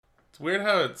weird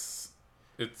how it's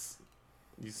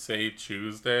you say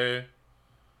Tuesday,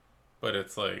 but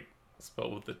it's like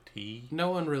spelled with a T. No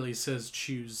one really says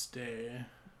Tuesday.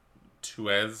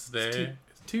 Tuesday.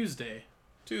 Tuesday.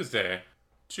 Tuesday.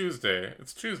 Tuesday.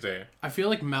 It's Tuesday. I feel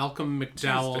like Malcolm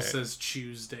McDowell Tuesday. says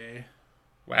Tuesday.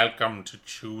 Welcome to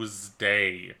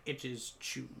Tuesday. It is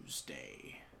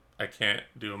Tuesday. I can't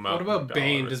do a Malcolm What about McDowell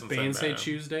Bane? ever Does since Bane I say met him.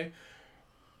 Tuesday?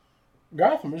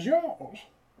 Gotham is yours.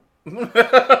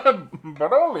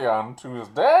 But only on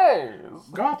Tuesdays.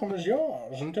 Gotham is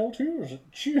yours until Tuesday.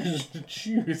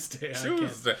 Tuesday.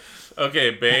 Tuesday. Okay,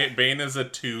 Bane is a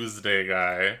Tuesday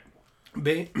guy.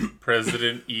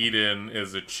 President Eden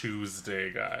is a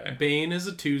Tuesday guy. Bane is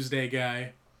a Tuesday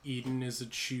guy. Eden is a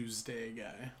Tuesday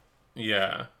guy.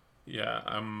 Yeah.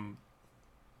 I'm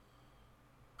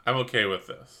okay with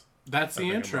this. That's the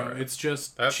think I'm intro. alright. It's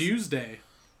just That's- Tuesday.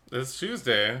 It's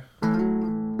Tuesday.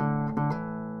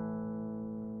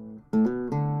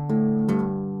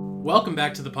 Welcome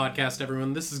back to the podcast,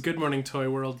 everyone. This is Good Morning Toy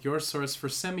World, your source for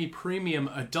semi-premium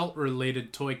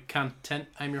adult-related toy content.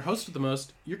 I'm your host of the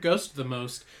most, your ghost of the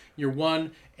most, your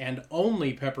one and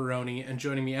only Pepperoni, and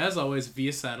joining me as always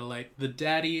via satellite, the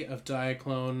daddy of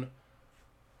Diaclone,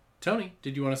 Tony.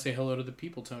 Did you want to say hello to the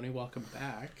people, Tony? Welcome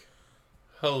back.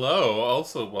 Hello,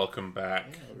 also welcome back.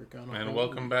 Yeah, we're gone a And whole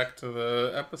welcome week. back to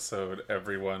the episode,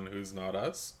 everyone who's not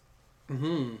us.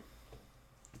 Mm-hmm.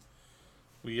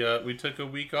 We took a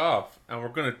week off, and we're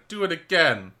gonna do it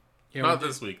again. Yeah, Not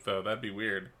this week though. That'd be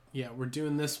weird. Yeah, we're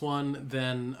doing this one.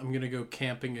 Then I'm gonna go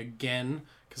camping again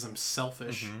because I'm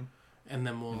selfish, and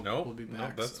then we'll be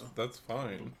back. No, so. that's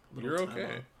fine. Little You're time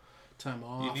okay. Time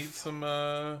off.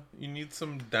 You need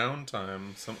some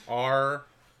downtime, some R,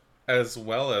 as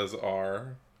well as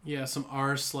R. Yeah, some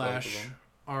R Both slash of them.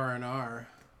 R and R.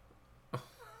 You're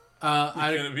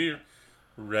I gonna be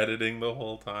Redditing the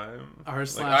whole time. R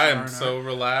slash I am R&R. so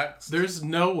relaxed. There's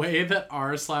no way that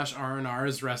R slash R and R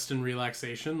is rest and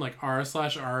relaxation. Like R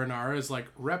slash R and R is like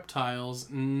reptiles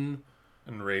And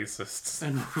racists.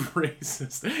 and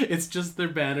racist. It's just their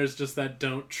banner's just that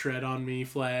 "Don't tread on me"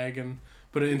 flag,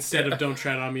 but instead of "Don't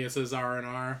tread on me," it says R and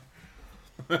R.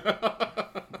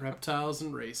 Reptiles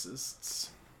and racists.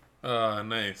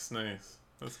 Nice.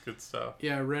 That's good stuff.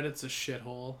 Yeah, Reddit's a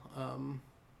shithole.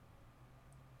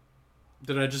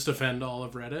 Did I just offend all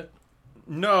of Reddit?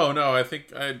 No. I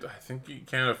think you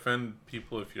can't offend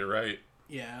people if you're right.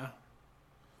 Yeah.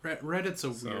 Reddit's a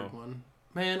weird one.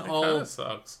 Man, It kind of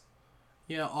sucks.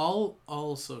 Yeah,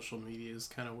 all social media is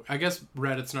kind of... I guess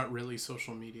Reddit's not really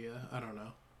social media. I don't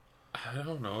know. I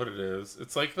don't know what it is.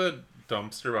 It's like the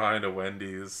dumpster behind a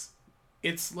Wendy's.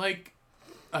 It's like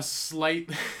a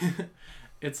slight...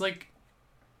 It's like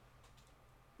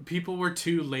people were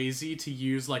too lazy to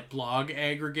use like blog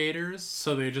aggregators,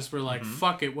 so they just were like,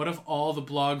 fuck it, what if all the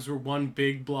blogs were one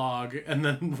big blog, and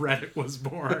then Reddit was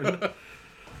born?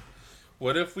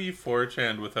 What if we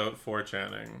 4chan'd without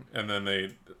 4channing, and then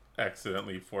they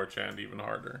accidentally 4chan'd even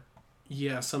harder?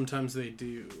 Yeah, sometimes they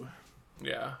do.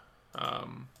 Yeah.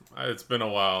 It's been a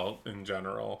while in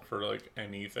general for like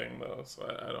anything though, so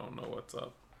I don't know what's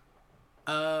up.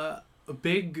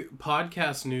 Big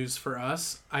podcast news for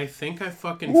us. I think I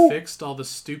fucking fixed all the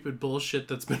stupid bullshit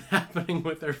that's been happening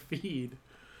with our feed.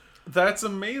 That's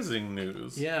amazing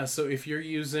news. Yeah, so if you're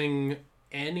using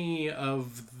any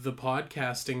of the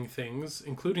podcasting things,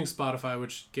 including Spotify,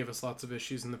 which gave us lots of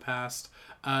issues in the past,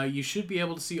 you should be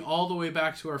able to see all the way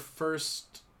back to our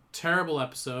first terrible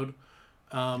episode.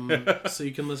 So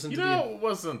you can listen to it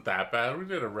wasn't that bad. We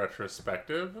did a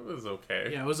retrospective. It was okay.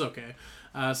 Yeah, it was okay.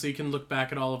 So you can look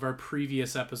back at all of our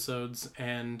previous episodes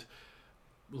and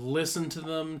listen to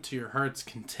them to your heart's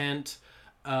content.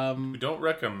 We don't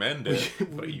recommend it,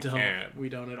 but you can. We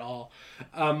don't at all.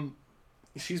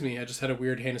 Excuse me, I just had a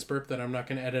weird heinous burp that I'm not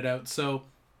going to edit out. So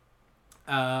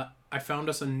I found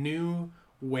us a new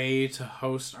way to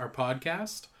host our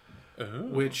podcast,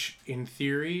 which in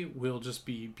theory will just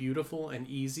be beautiful and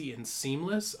easy and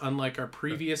seamless, unlike our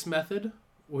previous method,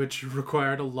 which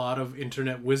required a lot of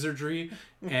internet wizardry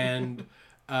and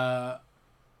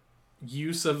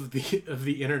use of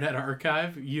the Internet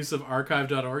Archive, use of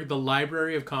archive.org. The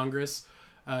Library of Congress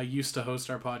used to host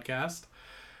our podcast.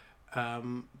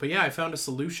 But yeah, I found a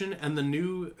solution, and the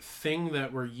new thing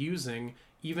that we're using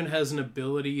even has an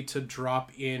ability to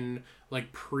drop in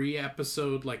like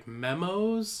pre-episode like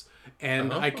memos,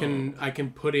 and I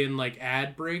can put in like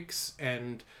ad breaks,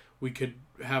 and we could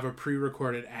have a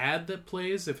pre-recorded ad that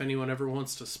plays if anyone ever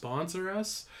wants to sponsor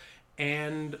us.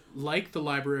 And like the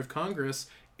Library of Congress,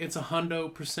 it's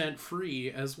 100% free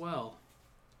as well.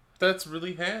 That's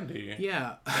really handy.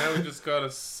 Yeah. Now we just gotta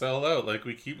sell out like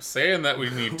we keep saying that we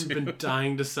need to. We've been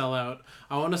dying to sell out.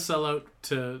 I want to sell out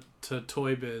to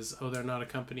Toy Biz. Oh, they're not a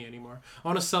company anymore. I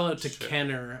want to sell out to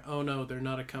Kenner. Oh no, they're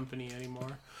not a company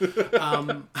anymore.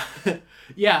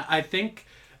 Yeah, I think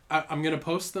I'm going to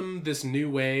post them this new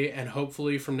way, and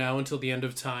hopefully from now until the end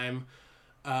of time,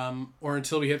 or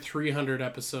until we hit 300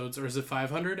 episodes, or is it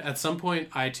 500? At some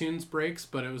point iTunes breaks,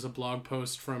 but it was a blog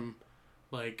post from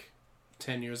like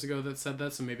 10 years ago that said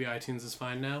that, so maybe iTunes is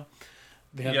fine now.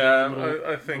 They have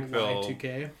I think they'll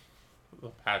Y2K.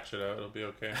 They'll patch it out. It'll be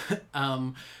okay.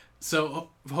 So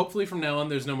hopefully from now on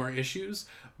there's no more issues,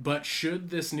 but should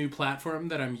this new platform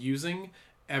that I'm using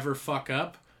ever fuck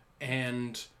up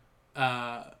and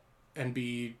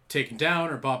be taken down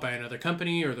or bought by another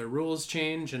company, or their rules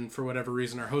change and for whatever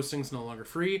reason our hosting's no longer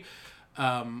free,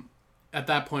 at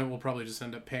that point we'll probably just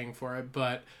end up paying for it.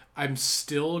 But I'm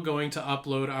still going to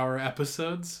upload our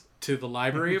episodes to the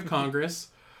Library of Congress,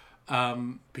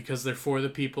 because they're for the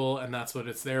people and that's what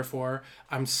it's there for.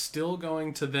 I'm still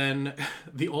going to then...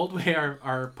 The old way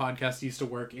our podcast used to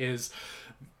work is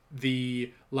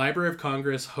the Library of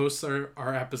Congress hosts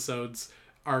our episodes.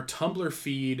 Our Tumblr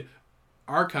feed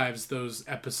archives those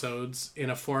episodes in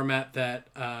a format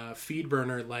that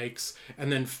FeedBurner likes, and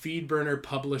then FeedBurner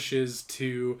publishes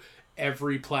to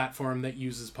every platform that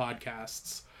uses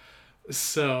podcasts.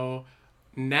 So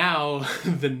now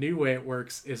the new way it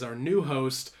works is our new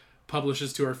host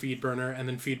publishes to our FeedBurner, and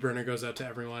then FeedBurner goes out to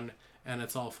everyone, and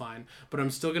it's all fine. But I'm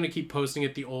still going to keep posting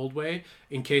it the old way.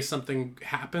 In case something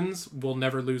happens, we'll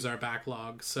never lose our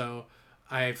backlog. So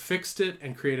I fixed it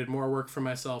and created more work for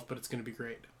myself, but it's going to be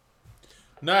great.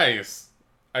 Nice.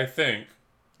 I think.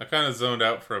 I kind of zoned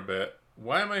out for a bit.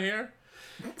 Why am I here?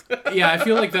 Yeah, I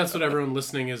feel like that's what everyone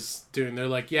listening is doing. They're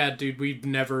like, yeah, dude, we've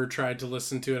never tried to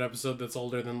listen to an episode that's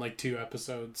older than like 2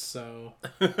 episodes, so...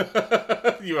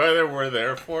 You either were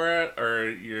there for it, or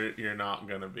you're not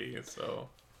gonna be, so...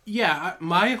 Yeah,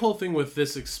 my whole thing with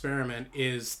this experiment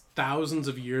is thousands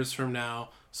of years from now,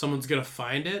 someone's gonna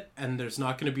find it, and there's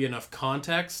not gonna be enough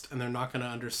context, and they're not gonna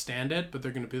understand it, but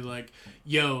they're gonna be like,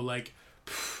 yo, like,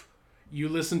 you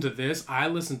listen to this, I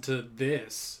listen to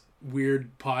this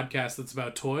weird podcast that's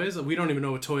about toys. We don't even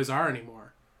know what toys are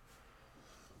anymore.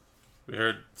 We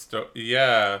heard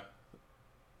yeah.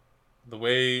 The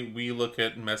way we look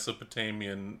at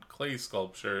Mesopotamian clay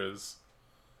sculptures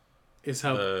is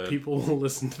how people will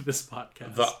listen to this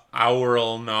podcast. The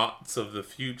aural knots of the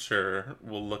future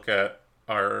will look at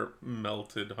our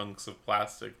melted hunks of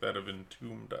plastic that have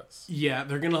entombed us. Yeah,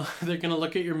 they're gonna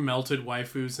look at your melted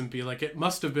waifus and be like, it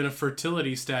must have been a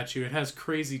fertility statue. It has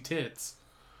crazy tits.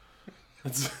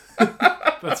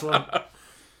 That's what.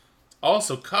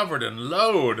 Also covered in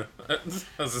load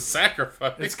as a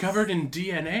sacrifice. It's covered in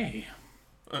DNA.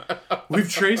 We've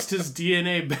traced his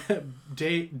DNA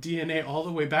all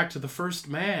the way back to the first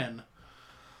man.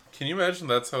 Can you imagine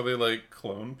that's how they like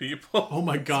clone people? Oh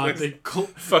my god, they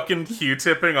fucking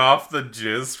Q-tipping off the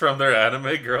jizz from their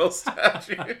anime girl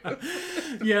statue.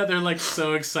 Yeah, they're like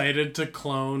so excited to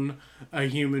clone a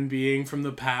human being from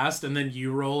the past, and then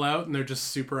you roll out and they're just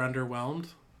super underwhelmed.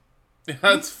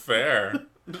 That's fair.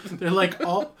 They're like,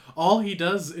 all he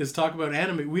does is talk about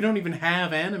anime. We don't even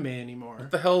have anime anymore.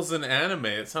 What the hell's an anime?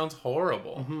 It sounds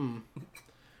horrible. Mm-hmm.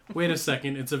 Wait a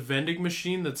second, it's a vending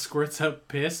machine that squirts out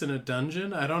piss in a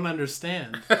dungeon? I don't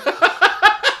understand.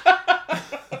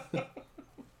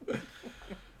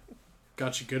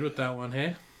 Got you good with that one,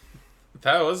 hey?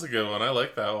 That was a good one. I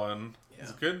like that one. Yeah.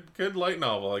 It's a good light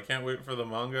novel. I can't wait for the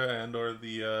manga and or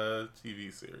the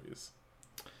TV series.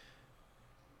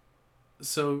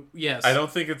 So, yes. I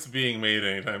don't think it's being made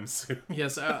anytime soon.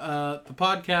 Yes, the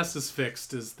podcast is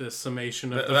fixed, is the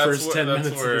summation of the first 10 minutes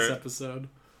of this episode.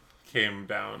 Came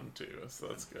down to, so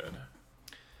that's good.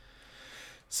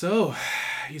 So,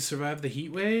 you survived the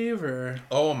heat wave, or?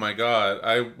 Oh my god,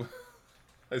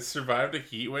 I survived a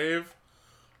heat wave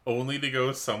only to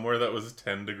go somewhere that was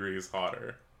 10 degrees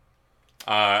hotter.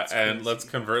 And let's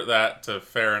convert that to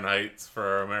Fahrenheit for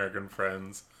our American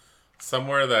friends.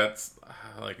 Somewhere that's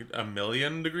like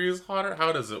 1,000,000 degrees hotter?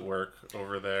 How does it work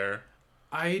over there?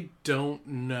 I don't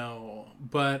know,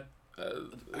 but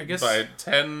I guess... By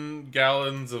 10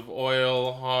 gallons of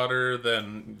oil hotter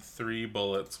than 3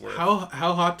 bullets worth. How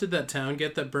hot did that town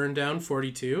get that burned down?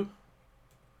 42?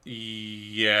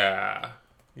 Yeah.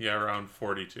 Yeah, around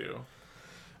 42.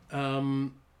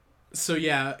 So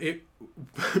yeah,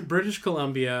 British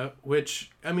Columbia,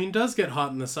 which, I mean, does get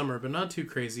hot in the summer, but not too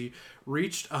crazy,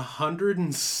 reached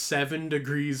 107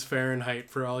 degrees Fahrenheit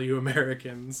for all you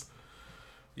Americans.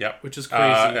 Yep. Which is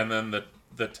crazy. And then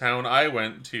the town I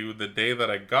went to, the day that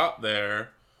I got there,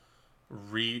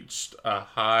 reached a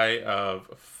high of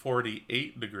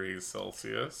 48 degrees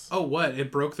Celsius. Oh, what?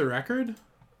 It broke the record?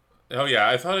 Oh yeah,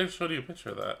 I thought I showed you a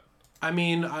picture of that. I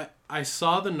mean, I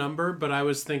saw the number, but I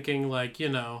was thinking, like,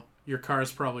 your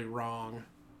car's probably wrong.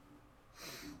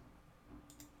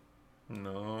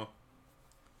 No.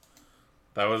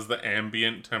 That was the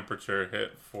ambient temperature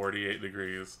hit 48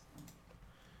 degrees.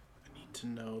 I need to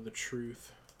know the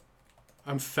truth.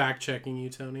 I'm fact-checking you,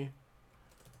 Tony.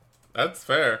 That's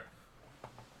fair.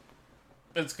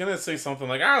 It's gonna say something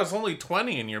like, "Ah, it's only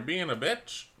 20 and you're being a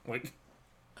bitch." Like,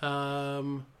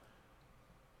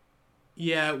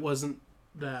 yeah, it wasn't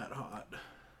that hot.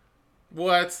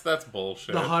 what? That's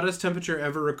bullshit. The hottest temperature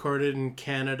ever recorded in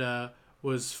Canada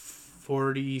was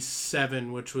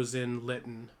 47, which was in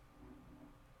Lytton.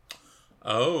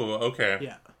 Oh, okay.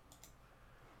 Yeah.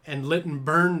 And Lytton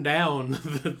burned down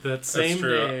that same That's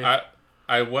true. day.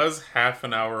 I was half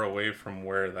an hour away from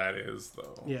where that is,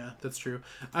 though. Yeah, that's true.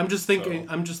 I'm just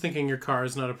thinking your car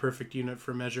is not a perfect unit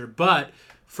for measure, but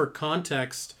for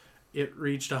context, it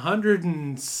reached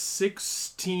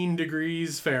 116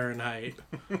 degrees Fahrenheit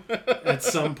at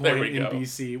some point in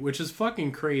BC, which is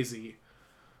fucking crazy.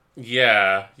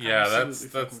 Yeah,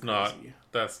 Absolutely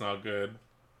that's not good.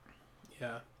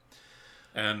 Yeah.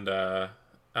 And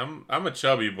I'm a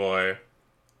chubby boy.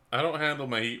 I don't handle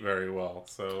my heat very well,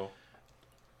 so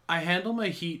I handle my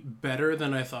heat better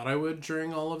than I thought I would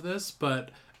during all of this,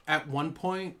 but at one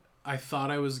point I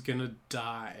thought I was gonna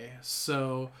die.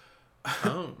 So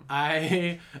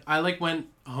I like went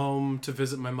home to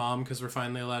visit my mom because we're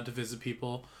finally allowed to visit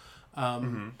people.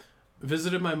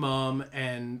 Visited my mom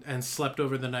and slept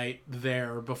over the night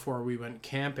there before we went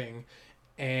camping,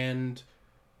 and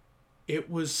it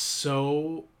was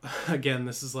so, again,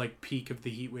 this is like peak of the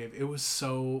heat wave. It was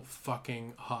so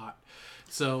fucking hot.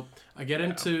 So I get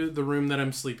into the room that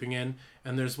I'm sleeping in,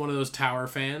 and there's one of those tower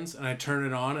fans, and I turn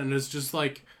it on, and it's just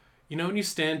like, when you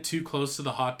stand too close to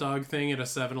the hot dog thing at a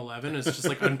 7-Eleven, it's just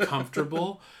like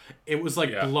uncomfortable. It was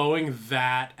like blowing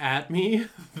that at me,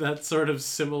 that sort of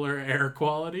similar air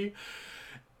quality.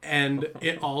 And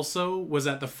it also was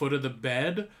at the foot of the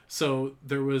bed, so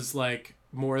there was like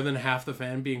more than half the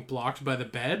fan being blocked by the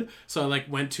bed. So I like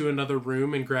went to another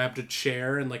room and grabbed a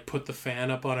chair and like put the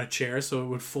fan up on a chair so it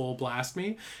would full blast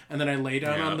me. And then I lay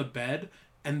down on the bed,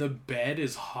 and the bed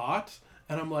is hot.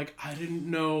 And I'm like, I didn't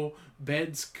know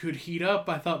beds could heat up.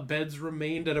 I thought beds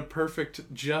remained at a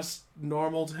perfect, just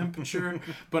normal temperature.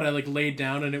 But I like laid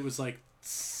down and it was like,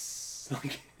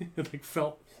 it like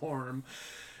felt warm.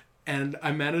 And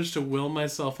I managed to will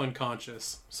myself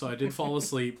unconscious. So I did fall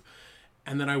asleep.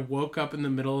 And then I woke up in the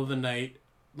middle of the night.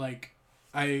 Like,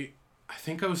 I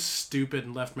think I was stupid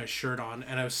and left my shirt on.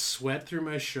 And I was sweat through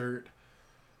my shirt.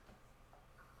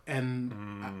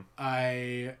 And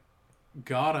I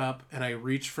got up and I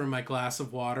reached for my glass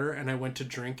of water. And I went to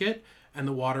drink it. And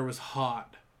the water was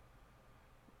hot.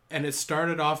 And it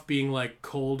started off being like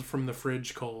cold from the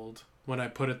fridge cold when I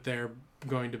put it there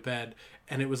going to bed.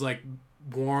 And it was like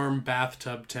warm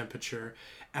bathtub temperature,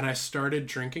 and I started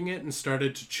drinking it and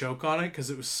started to choke on it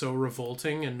because it was so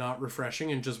revolting and not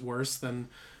refreshing and just worse than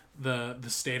the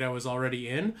state I was already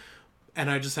in.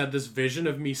 And I just had this vision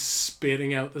of me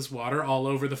spitting out this water all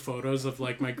over the photos of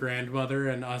like my grandmother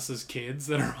and us as kids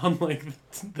that are on like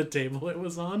the table it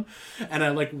was on. And I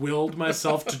like willed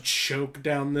myself to choke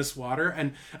down this water.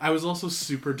 And I was also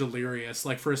super delirious.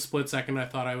 Like for a split second, I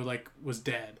thought I was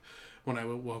dead when I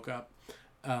woke up.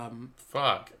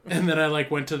 Fuck. And then I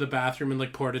like went to the bathroom and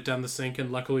like poured it down the sink,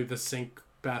 and luckily the sink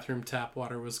bathroom tap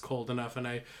water was cold enough, and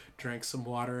I drank some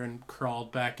water and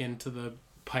crawled back into the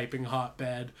piping hot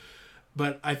bed.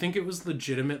 But I think it was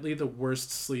legitimately the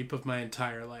worst sleep of my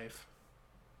entire life.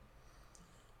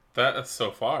 That's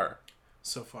so far.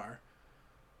 So far.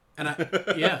 And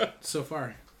so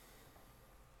far.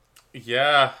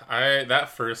 Yeah, that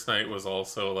first night was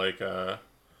also like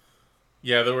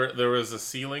there was a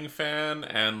ceiling fan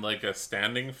and like a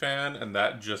standing fan, and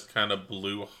that just kind of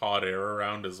blew hot air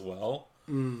around as well.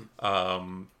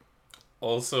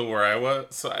 Also where I was,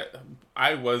 so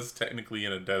I was technically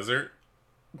in a desert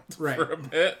right. for a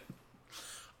bit.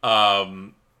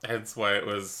 Hence why it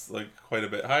was like quite a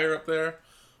bit higher up there.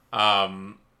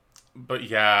 But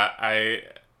yeah,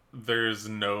 there's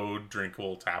no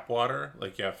drinkable tap water.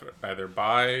 Like you have to either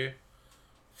buy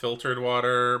filter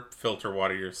water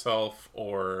yourself,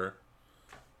 or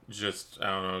just, I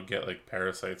don't know, get like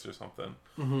parasites or something.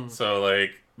 So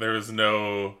like there was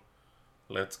no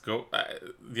let's go.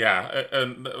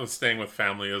 And I was staying with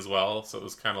family as well, so it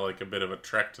was kind of like a bit of a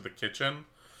trek to the kitchen.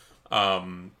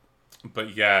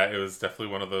 But yeah, it was definitely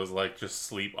one of those like just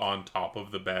sleep on top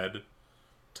of the bed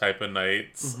type of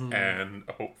nights and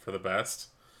hope for the best.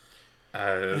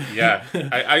 Yeah,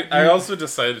 I also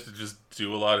decided to just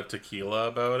do a lot of tequila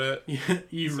about it.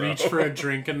 You reach for a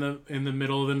drink in the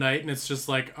middle of the night, and it's just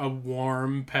like a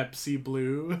warm Pepsi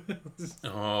Blue.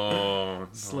 Oh,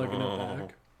 slugging it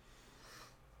back.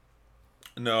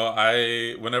 No,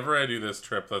 whenever I do this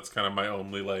trip, that's kind of my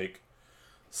only like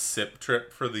sip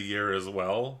trip for the year as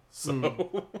well.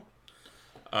 So,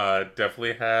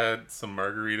 definitely had some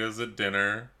margaritas at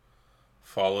dinner,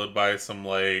 followed by some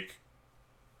like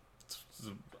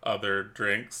other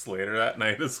drinks later that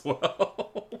night as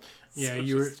well. Yeah,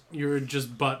 So you were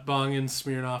just butt bonging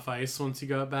Smirnoff Ice once you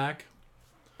got back.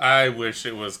 I wish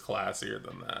it was classier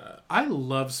than that. I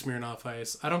love Smirnoff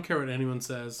Ice. I don't care what anyone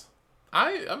says.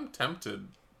 I'm tempted.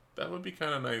 That would be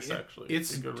kind of nice, actually.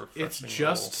 It's a good, it's refreshing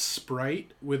just little-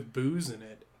 Sprite with booze in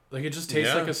it. Like it just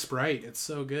tastes like a Sprite. It's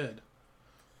so good.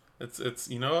 It's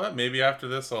you know what? Maybe after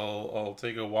this, I'll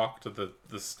take a walk to the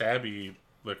Stabby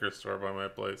liquor store by my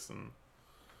place and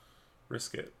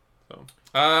risk it.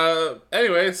 So,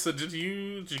 anyway, so did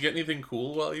you get anything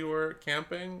cool while you were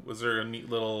camping? Was there a neat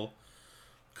little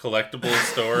collectible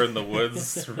store in the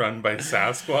woods run by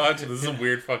Sasquatch? This is a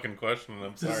weird fucking question, and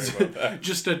I'm sorry about that.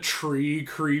 Just a tree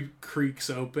creaks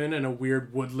open, and a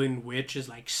weird woodland witch is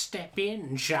like, "Step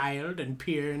in, child, and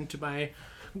peer into my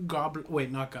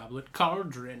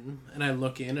cauldron." And I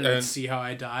look in and I see how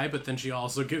I die, but then she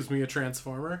also gives me a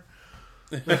transformer.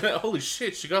 Holy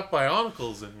shit, she got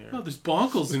Bionicles in here. Oh, there's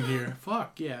bonkles in here.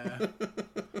 Fuck yeah.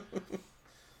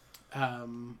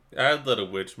 I'd let a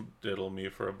witch diddle me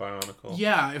for a Bionicle.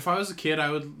 Yeah, if I was a kid,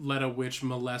 I would let a witch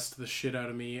molest the shit out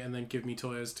of me and then give me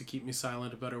toys to keep me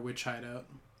silent about her witch hideout.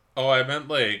 Oh, I meant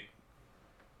like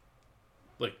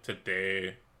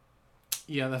today.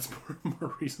 Yeah, that's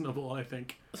more reasonable, I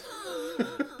think.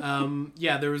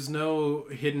 Yeah, there was no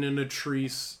hidden in a tree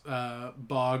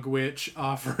bog witch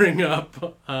offering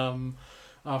up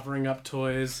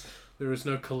toys. There was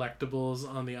no collectibles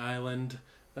on the island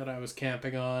that I was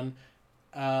camping on.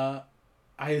 I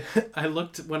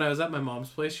looked when I was at my mom's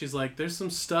place. She's like, "There's some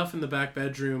stuff in the back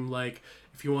bedroom. Like,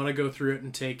 if you want to go through it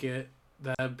and take it,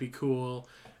 that'd be cool."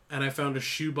 And I found a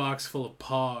shoebox full of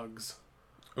Pogs.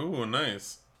 Ooh,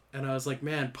 nice. And I was like,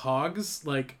 "Man, Pogs!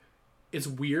 Like, it's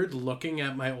weird looking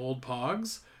at my old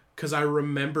Pogs because I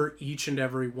remember each and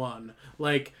every one.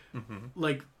 Like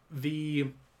the.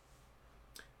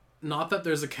 Not that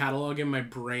there's a catalog in my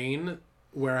brain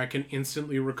where I can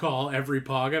instantly recall every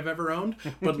Pog I've ever owned,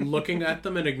 but looking at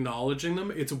them and acknowledging them,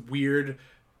 it's weird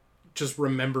just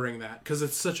remembering that because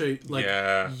it's such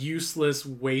a useless,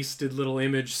 wasted little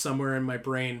image somewhere in my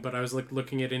brain. But I was like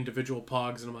looking at individual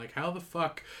Pogs and I'm like, how the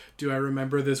fuck do I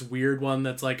remember this weird one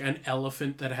that's like an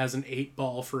elephant that has an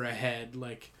 8-ball for a head?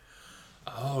 Like,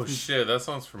 oh shit, that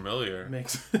sounds familiar.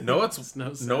 Makes no, it's no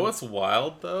sense. No, it's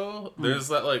wild though. There's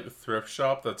that like thrift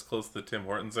shop that's close to Tim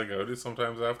Hortons I go to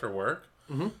sometimes after work,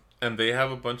 and they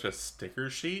have a bunch of sticker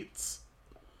sheets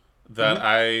that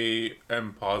I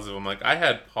am positive. I'm like, I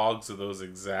had Pogs of those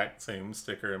exact same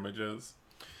sticker images.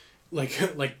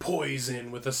 Like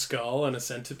Poison with a skull and a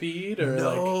centipede, or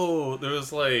no, there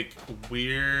was like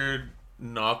weird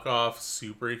knockoff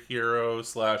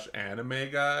superhero /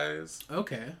 anime guys.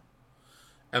 Okay.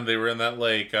 And they were in that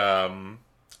like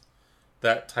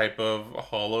that type of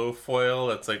hollow foil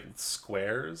that's like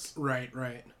squares. Right.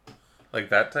 Like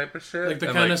that type of shit. Like the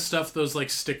kind of stuff those like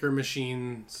sticker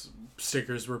machines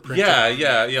stickers were printed.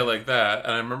 Yeah, like that.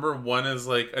 And I remember one is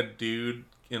like a dude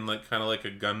in like kind of like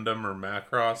a Gundam or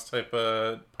Macross type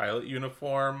of pilot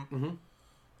uniform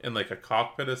in like a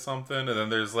cockpit or something. And then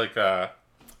there's like a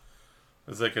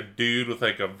dude with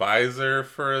like a visor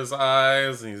for his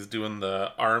eyes, and he's doing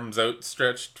the arms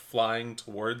outstretched flying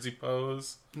towards you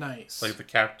pose. Nice. Like the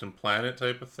Captain Planet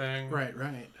type of thing. Right.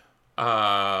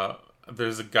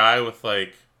 There's a guy with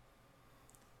like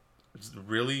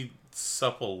really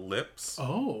supple lips.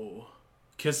 Oh.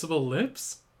 Kissable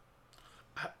lips?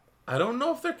 I don't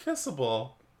know if they're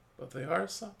kissable, but they are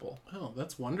supple. Oh,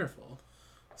 that's wonderful.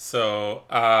 So,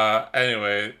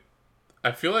 anyway,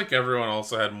 I feel like everyone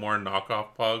also had more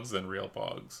knockoff Pogs than real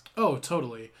Pogs. Oh,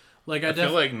 totally. Like I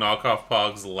feel like knockoff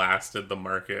Pogs lasted the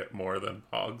market more than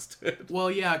Pogs did. Well,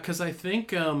 yeah, because I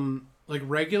think like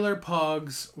regular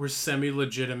Pogs were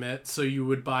semi-legitimate, so you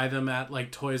would buy them at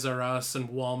like Toys R Us and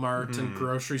Walmart and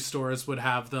grocery stores would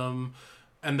have them,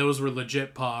 and those were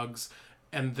legit Pogs.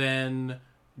 And then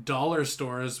dollar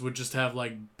stores would just have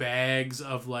like bags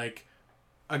of like,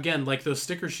 again, like those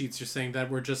sticker sheets you're saying that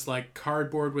were just like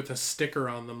cardboard with a sticker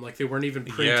on them, like they weren't even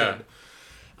printed.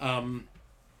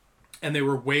 And they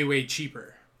were way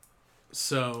cheaper.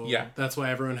 So Yeah. that's why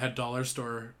everyone had dollar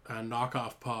store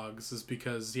knockoff Pogs, is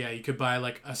because, yeah, you could buy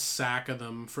like a sack of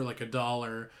them for like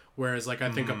 $1, whereas like I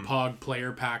think a Pog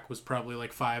player pack was probably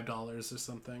like $5 or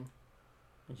something.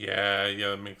 Yeah,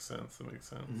 that makes sense.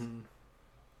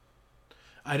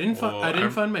 I didn't Well,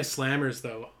 find my slammers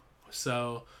though.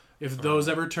 So if those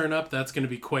ever turn up, that's going to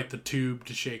be quite the tube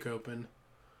to shake open.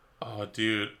 Oh,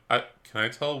 dude, can I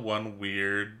tell one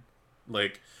weird,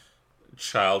 like,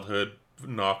 childhood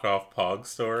knockoff Pog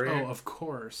story? Oh, of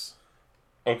course.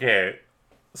 Okay,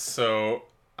 so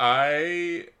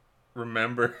I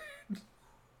remember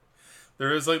there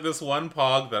was like this one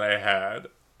Pog that I had,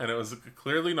 and it was a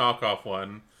clearly knockoff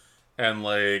one, and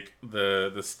like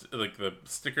the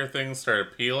sticker thing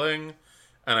started peeling,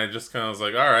 and I just kind of was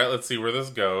like, all right, let's see where this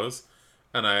goes,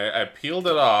 and I peeled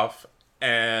it off,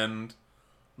 and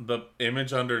the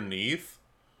image underneath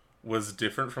was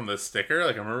different from the sticker.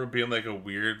 Like I remember it being like a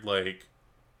weird like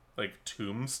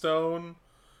tombstone,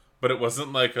 but it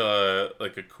wasn't like a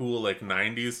cool like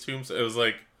 90s tombstone. It was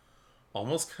like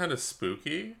almost kind of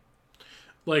spooky.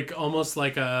 Like almost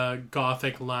like a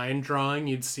gothic line drawing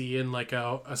you'd see in like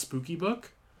a spooky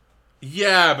book.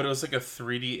 Yeah, but it was like a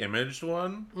 3D imaged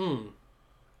one.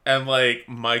 And like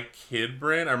my kid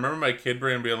brain, I remember my kid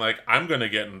brain being like, I'm gonna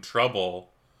get in trouble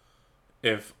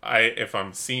if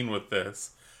I'm seen with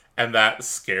this. And that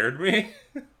scared me.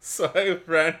 So I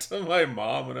ran to my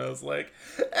mom and I was like,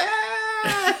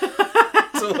 ah!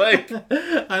 To like,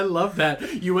 I love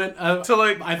that. You went to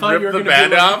like I thought rip you were the gonna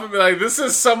band be like, off and be like, this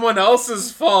is someone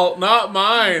else's fault, not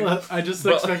mine. I just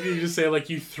expected you to say like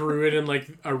you threw it in like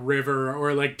a river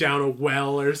or like down a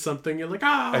well or something. You're like,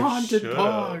 haunted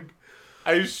Pog.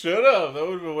 I should have. That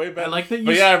would have been way better. I like that you,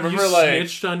 but yeah, I remember you like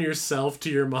snitched on yourself to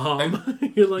your mom.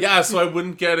 You're like, yeah, so I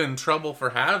wouldn't get in trouble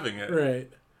for having it.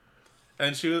 right.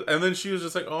 And then she was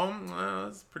just like, "Oh,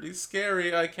 that's pretty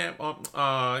scary. I can't.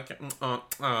 I can't.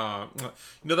 You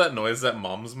know that noise that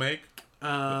moms make?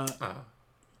 Yeah.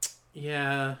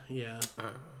 Yeah,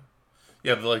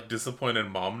 the like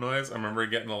disappointed mom noise. I remember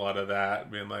getting a lot of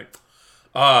that, being like,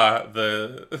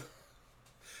 the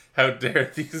how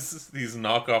dare these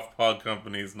knockoff Pog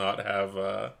companies not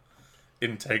have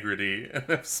integrity and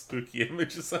have spooky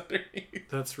images underneath.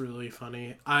 That's really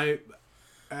funny.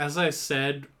 As I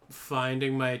said,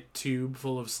 finding my tube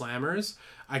full of slammers,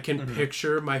 I can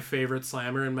picture my favorite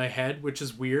slammer in my head, which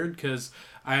is weird because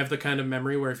I have the kind of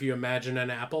memory where if you imagine an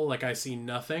apple, like I see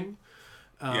nothing.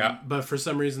 But for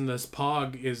some reason, this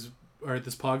Pog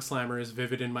slammer is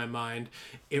vivid in my mind.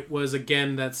 It was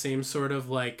again that same sort of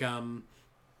like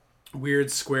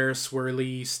weird square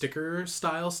swirly sticker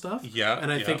style stuff. Yeah, and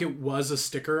I think it was a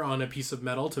sticker on a piece of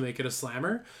metal to make it a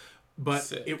slammer. But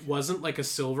Sick. It wasn't like a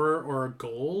silver or a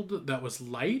gold that was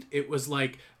light. It was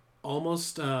like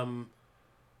almost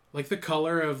like the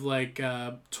color of like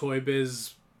Toy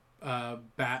Biz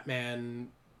Batman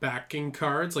backing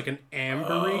cards, like an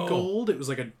ambery gold. It was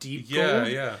like a deep gold.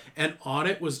 Yeah. And on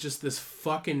it was just this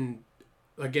fucking,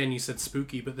 again, you said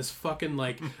spooky, but this fucking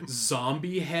like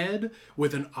zombie head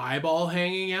with an eyeball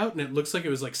hanging out, and it looks like it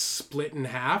was like split in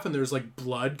half, and there's like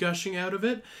blood gushing out of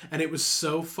it, and it was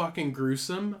so fucking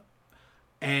gruesome.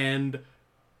 And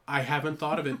I haven't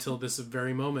thought of it till this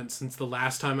very moment, since the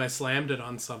last time I slammed it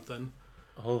on something.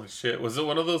 Holy shit. Was it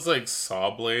one of those like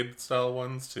saw blade style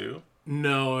ones too?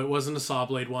 No, it wasn't a saw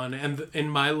blade one. And in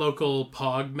my local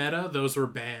Pog meta, those were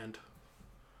banned.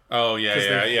 Oh,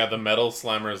 yeah. The metal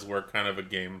slammers were kind of a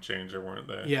game changer, weren't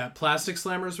they? Yeah, plastic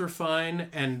slammers were fine,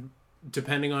 and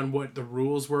depending on what the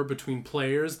rules were between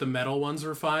players, the metal ones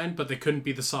were fine, but they couldn't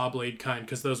be the saw blade kind,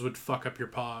 because those would fuck up your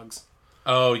Pogs.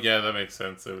 Oh, yeah, that makes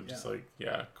sense. It would just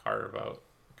carve out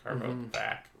the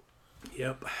back.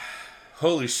 Yep.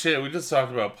 Holy shit, we just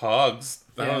talked about Pogs.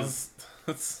 That's...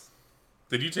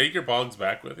 Did you take your Pogs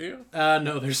back with you?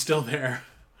 No, they're still there.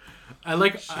 I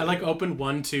opened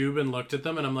one tube and looked at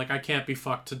them, and I'm like, I can't be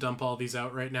fucked to dump all these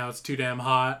out right now. It's too damn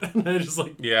hot. And I just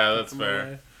like, yeah, that's fair.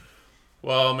 Away.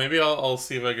 Well, maybe I'll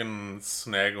see if I can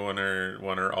snag one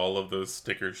or all of those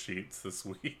sticker sheets this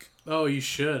week. Oh, you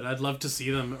should. I'd love to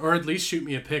see them, or at least shoot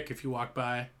me a pic if you walk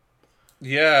by.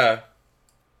 Yeah.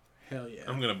 Hell yeah.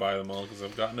 I'm gonna buy them all because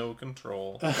I've got no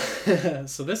control.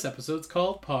 So this episode's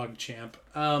called PogChamp.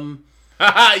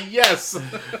 Yes!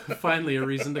 Finally a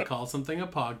reason to call something a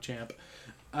PogChamp.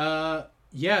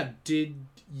 Yeah, did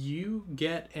you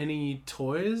get any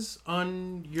toys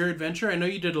on your adventure? I know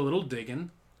you did a little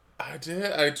digging. I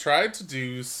did. I tried to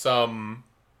do some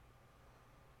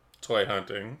toy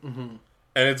hunting. Mm-hmm.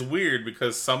 And it's weird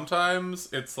because sometimes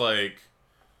it's like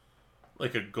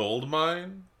a gold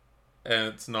mine,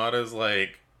 and it's not as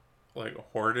like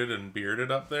hoarded and bearded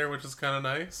up there, which is kind of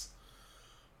nice.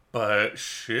 but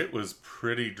shit was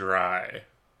pretty dry.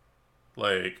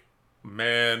 Like,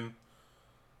 man.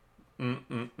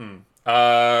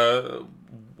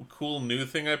 Cool new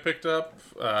thing I picked up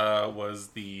was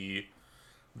the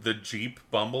Jeep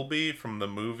Bumblebee from the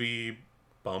movie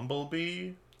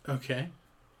Bumblebee. Okay.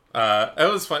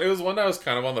 It was fun. It was one I was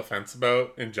kind of on the fence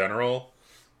about in general.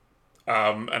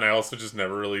 And I also just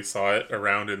never really saw it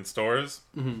around in stores.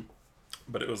 Mm-hmm.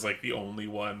 But it was like the only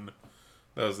one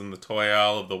that was in the toy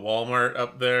aisle of the Walmart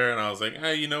up there. And I was like,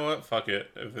 hey, you know what? Fuck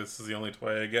it. If this is the only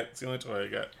toy I get, it's the only toy I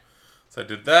get. So I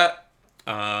did that.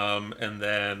 And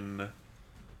then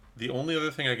the only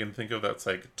other thing I can think of that's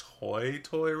like toy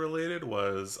related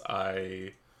was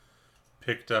I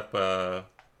picked up a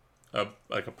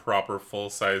proper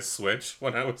full-size Switch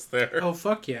when I was there. Oh,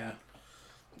 fuck yeah.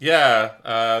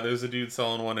 Yeah, there's a dude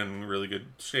selling one in really good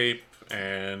shape,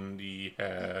 and he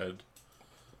had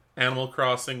Animal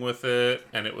Crossing with it,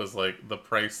 and it was like the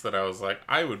price that I was like,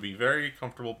 I would be very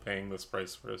comfortable paying this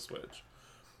price for a Switch.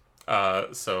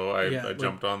 So I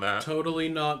jumped on that. Totally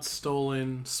not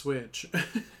stolen Switch.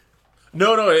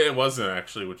 No, it wasn't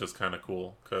actually, which is kind of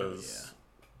cool, because,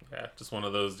 yeah, just one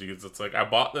of those dudes that's like, I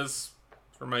bought this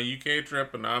for my UK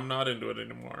trip, and I'm not into it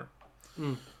anymore.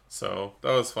 Mm. So,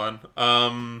 that was fun.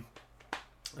 And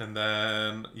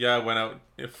then, I went out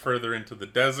further into the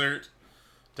desert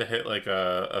to hit, like,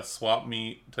 a swap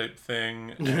meet type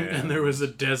thing. And there was a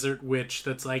desert witch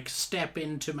that's like, step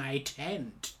into my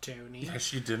tent, Tony. Yeah,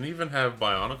 she didn't even have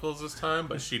Bionicles this time,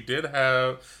 but she did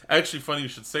have... Actually, funny you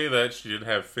should say that. She did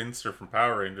have Finster from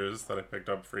Power Rangers that I picked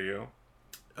up for you.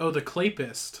 Oh, the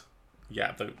Claypist.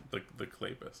 Yeah, the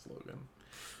Claypist, Logan.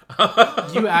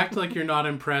 You act like you're not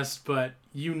impressed, but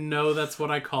you know that's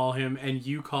what I call him, and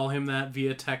you call him that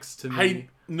via text to me.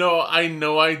 I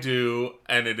know I do,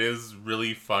 and it is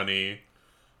really funny.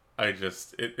 I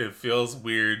just, it feels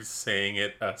weird saying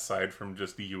it aside from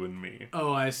just you and me.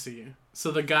 Oh, I see.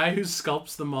 So the guy who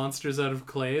sculpts the monsters out of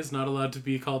clay is not allowed to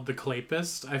be called the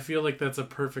Claypist? I feel like that's a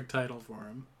perfect title for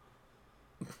him.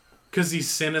 Because he's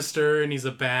sinister, and he's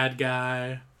a bad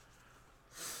guy.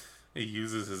 He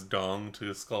uses his dong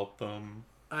to sculpt them.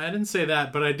 I didn't say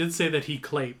that, but I did say that he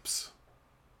clapes.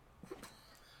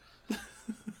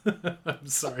 I'm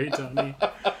sorry, Tony.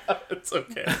 It's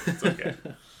okay.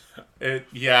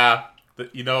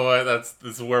 You know what? This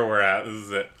is where we're at. This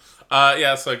is it.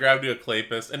 So I grabbed you a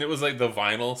Claypist, and it was like the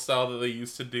vinyl style that they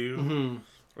used to do, Mm-hmm.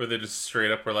 where they just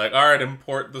straight up were like, all right,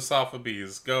 import the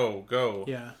Sophobees. Go.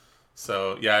 Yeah.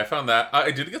 So, I found that.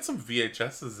 I did get some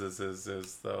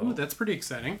VHSs though. Ooh, that's pretty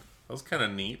exciting. That was kind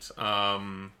of neat.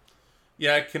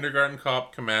 Kindergarten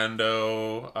Cop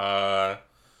Commando,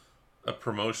 a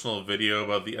promotional video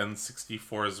about the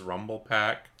N64's Rumble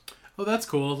Pack. Oh, that's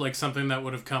cool. Like something that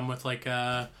would have come with like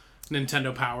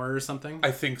Nintendo Power or something.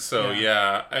 I think so,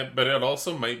 yeah. But it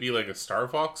also might be like a Star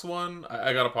Fox one.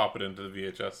 I gotta pop it into the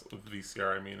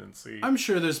VCR, and see. I'm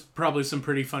sure there's probably some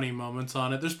pretty funny moments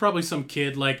on it. There's probably some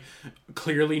kid like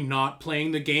clearly not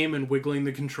playing the game and wiggling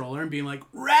the controller and being like,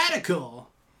 radical!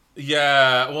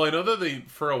 Yeah, well, I know that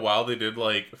for a while they did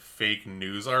like fake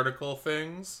news article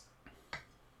things.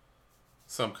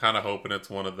 So I'm kind of hoping it's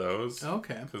one of those.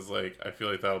 Okay. Because like I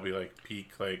feel like that'll be like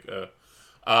peak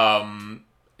and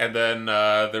then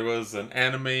there was an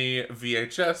anime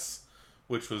VHS,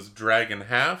 which was Dragon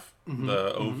Half,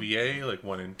 the OVA, like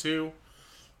 1 and 2,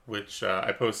 which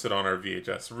I posted on our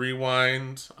VHS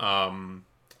Rewind.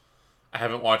 I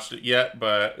haven't watched it yet,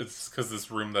 but it's because this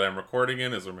room that I'm recording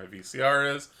in is where my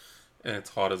VCR is, and it's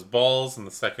hot as balls. And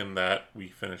the second that we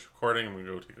finish recording, I'm going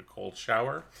to go take a cold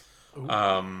shower. Ooh.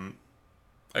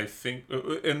 I think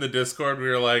in the Discord we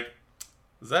were like,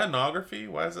 "Is that Nography?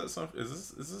 Why is that so? Is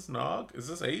this Nog? Is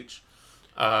this H?"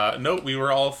 Nope. We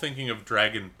were all thinking of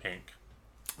Dragon Pink.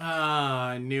 Ah,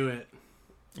 I knew it.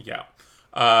 Yeah.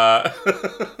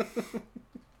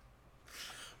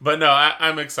 But no,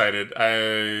 I'm excited.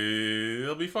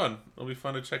 It'll be fun. It'll be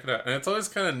fun to check it out, and it's always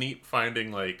kind of neat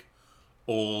finding like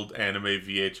old anime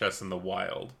VHS in the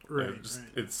wild. Right.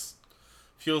 It's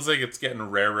feels like it's getting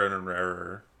rarer and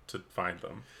rarer to find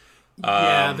them.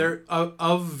 Yeah, they're of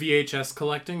VHS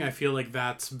collecting. I feel like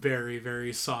that's very,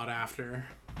 very sought after.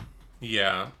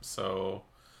 Yeah, so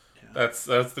that's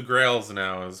the grails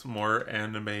now. Is more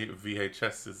anime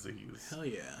VHS disease. Hell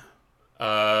yeah.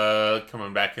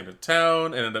 Coming back into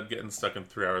town, ended up getting stuck in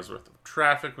 3 hours worth of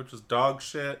traffic, which was dog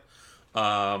shit.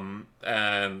 And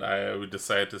we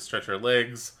decided to stretch our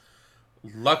legs.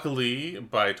 Luckily,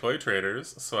 by Toy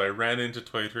Traders, so I ran into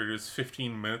Toy Traders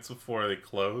 15 minutes before they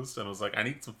closed, and was like, I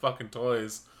need some fucking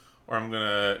toys, or I'm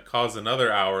gonna cause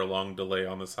another hour-long delay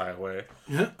on this highway.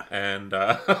 And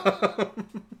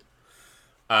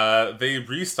They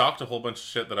restocked a whole bunch of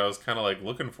shit that I was kind of like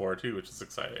looking for too, which is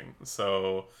exciting.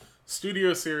 So,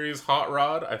 Studio Series Hot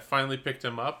Rod, I finally picked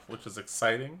him up, which is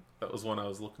exciting. That was one I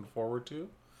was looking forward to.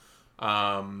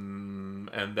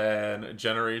 And then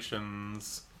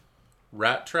Generations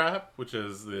Rat Trap, which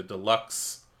is the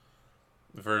deluxe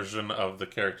version of the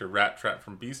character Rat Trap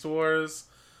from Beast Wars.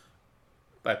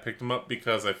 I picked him up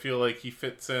because I feel like he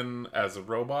fits in as a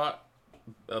robot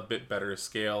a bit better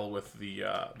scale with the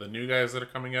new guys that are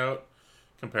coming out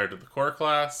compared to the core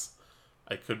class.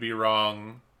 I could be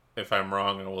wrong. If I'm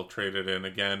wrong, I will trade it in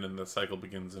again and the cycle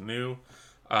begins anew.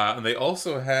 And they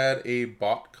also had a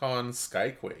BotCon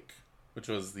Skyquake, which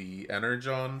was the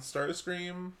Energon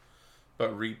Starscream,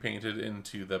 but repainted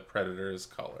into the Predator's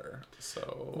color.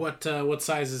 So what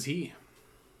size is he?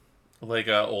 Like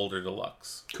a older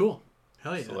deluxe. Cool.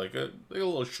 Hell yeah. So like a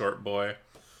little short boy.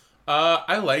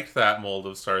 I liked that mold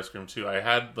of Starscream too. I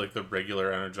had like the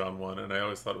regular Energon one, and I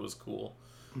always thought it was cool.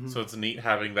 Mm-hmm. So it's neat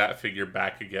having that figure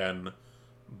back again,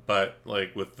 but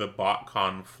like with the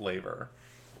BotCon flavor.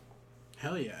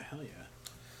 Hell yeah, hell yeah.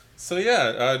 So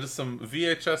yeah, just some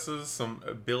VHSs, some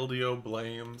Buildio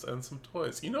Blames, and some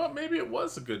toys. You know what? Maybe it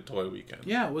was a good toy weekend.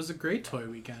 Yeah, it was a great toy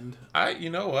weekend. You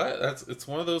know what? It's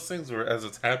one of those things where as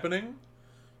it's happening,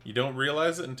 you don't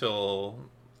realize it until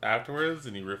afterwards,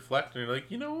 and you reflect, and you're like,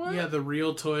 you know what? Yeah, the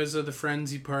real toys are the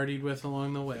friends you partied with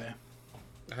along the way.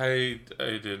 I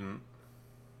didn't.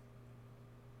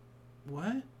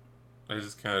 What? I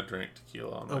just kind of drank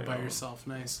tequila on my own. By yourself,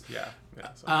 nice. Yeah.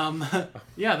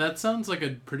 Yeah, that sounds like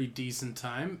a pretty decent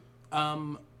time.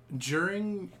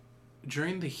 During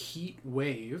the heat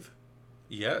wave,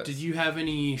 yes. Did you have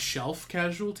any shelf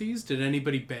casualties? Did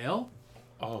anybody bail?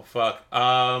 Oh fuck.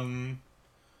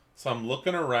 So I'm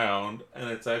looking around,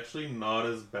 and it's actually not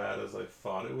as bad as I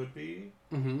thought it would be.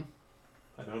 Mm-hmm.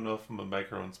 I don't know if my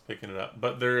microphone's picking it up,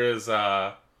 but there is.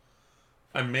 I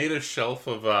made a shelf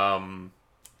of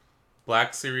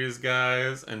Black Series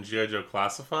guys and G.I. Joe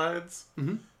Classifieds,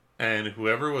 mm-hmm. and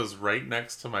whoever was right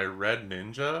next to my Red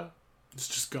Ninja it's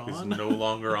just gone. Is no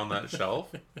longer on that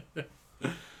shelf.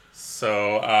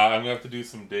 So I'm gonna have to do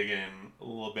some digging a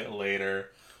little bit later.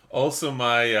 Also,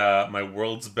 my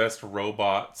World's Best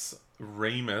Robots,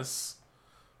 Ramus,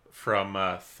 from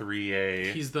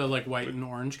 3A. He's the like white and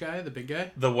orange guy, the big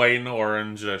guy? The white and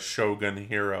orange Shogun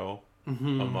Hero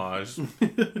homage.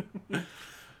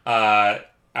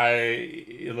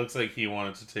 It looks like he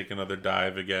wanted to take another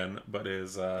dive again, but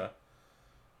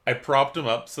I propped him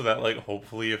up so that like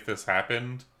hopefully if this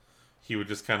happened, he would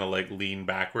just kind of like lean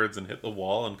backwards and hit the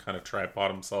wall and kind of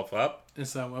tripod himself up.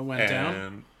 Is that what went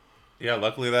down? Yeah,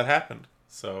 luckily that happened.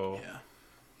 So yeah.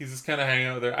 He's just kind of hanging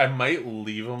out there. I might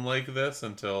leave him like this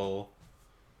until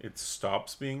it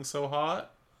stops being so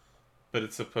hot. But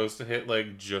it's supposed to hit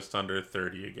like just under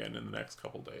 30 again in the next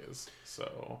couple days.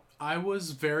 So I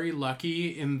was very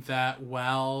lucky in that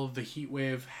while the heat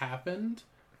wave happened,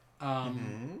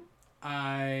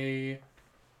 my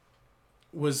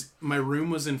room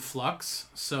was in flux.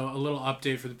 So a little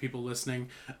update for the people listening.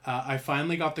 I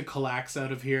finally got the Kallax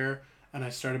out of here. And I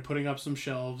started putting up some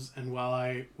shelves, and while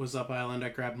I was up island, I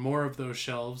grabbed more of those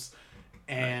shelves,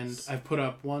 and nice. I've put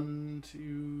up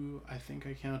I think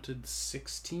I counted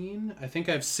 16. I think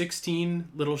I have 16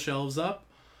 little shelves up.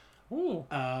 Ooh.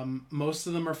 Most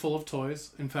of them are full of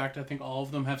toys. In fact, I think all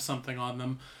of them have something on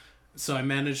them. So I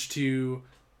managed to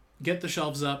get the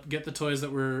shelves up, get the toys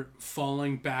that were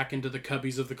falling back into the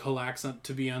cubbies of the Kallax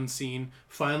to be unseen.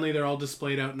 Finally, they're all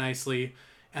displayed out nicely,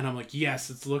 and I'm like, yes,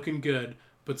 it's looking good.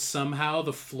 But somehow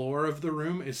the floor of the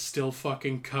room is still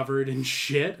fucking covered in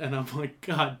shit. And I'm like,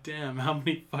 God damn, how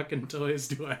many fucking toys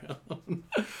do I own?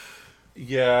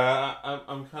 Yeah,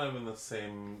 I'm kind of in the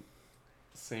same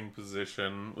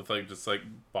position with like just like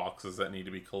boxes that need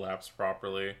to be collapsed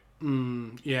properly.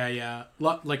 Yeah.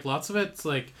 Lots of it's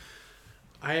like,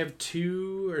 I have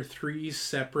 2 or 3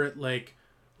 separate like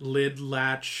lid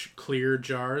latch clear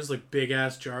jars, like big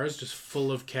ass jars just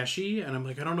full of Keshi, and I'm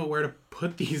like, I don't know where to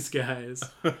put these guys.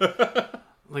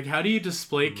 Like, how do you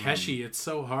display Keshi? It's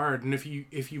so hard. And if you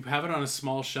have it on a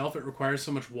small shelf, it requires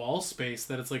so much wall space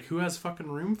that it's like, who has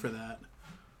fucking room for that?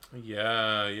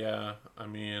 Yeah. I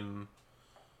mean,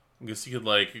 I guess you could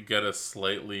like get a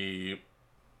slightly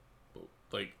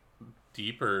like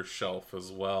deeper shelf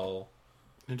as well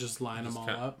and just line them all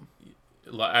up.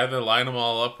 Either line them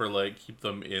all up or like keep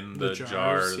them in the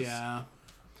jars, yeah,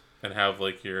 and have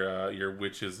like your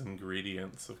witch's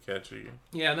ingredients of Keshi.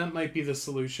 Yeah, that might be the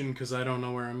solution because I don't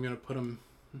know where I'm gonna put them.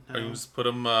 Or you can just put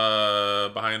them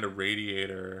behind a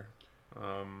radiator.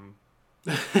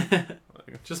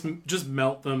 Just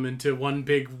melt them into one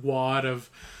big wad of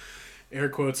air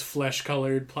quotes flesh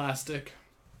colored plastic.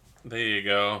 There you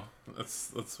go.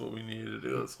 That's what we needed to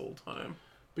do this whole time.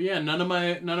 But yeah, none of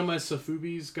my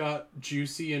Safubis got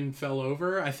juicy and fell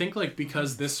over. I think like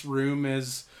because this room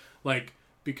is like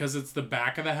because it's the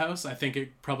back of the house, I think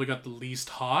it probably got the least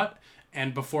hot.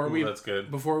 And That's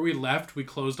good. before we left, we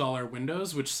closed all our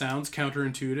windows, which sounds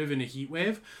counterintuitive in a heat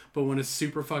wave, but when it's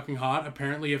super fucking hot,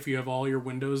 apparently if you have all your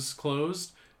windows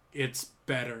closed, it's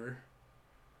better.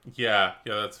 Yeah,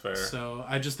 that's fair. So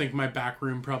I just think my back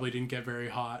room probably didn't get very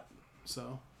hot.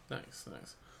 So Nice.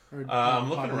 or, I'm hot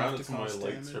looking enough around to at some of cause my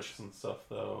light damage. strips and stuff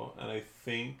though, and I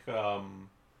think I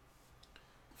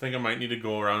might need to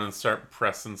go around and start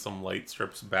pressing some light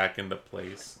strips back into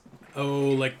place. Oh,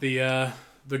 like the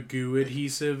goo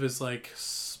adhesive is like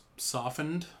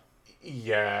softened.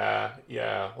 Yeah,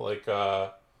 like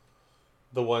the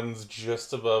ones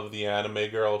just above the Anime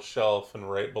Girl shelf and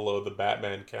right below the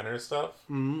Batman Kenner stuff.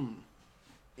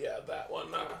 Yeah, that one.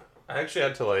 I actually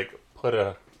had to like put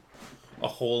a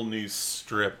whole new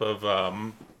strip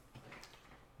of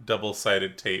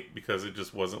double-sided tape because it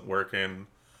just wasn't working.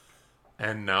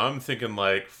 And now I'm thinking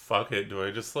like, fuck it, do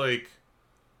I just like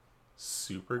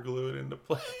super glue it into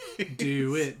place?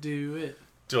 Do it.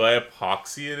 Do I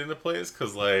epoxy it into place?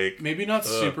 Because like Maybe not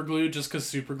super glue, just because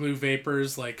super glue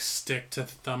vapors like stick to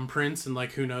thumbprints, and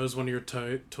like who knows when your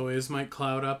toys might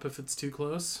cloud up if it's too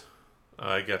close.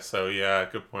 I guess so. Yeah,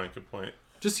 good point.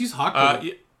 Just use hot glue.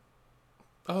 Yeah.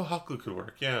 Oh, hot glue could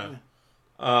work. Yeah.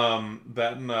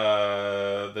 That and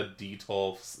the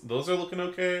D12s, those are looking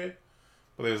okay,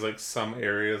 but there's like some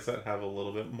areas that have a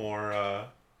little bit more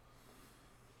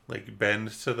like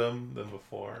bend to them than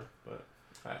before, but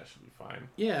that should be fine.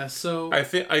 Yeah. So I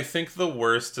think the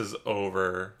worst is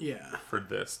over. Yeah. For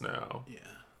this now. Yeah.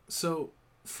 So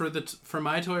for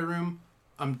my toy room,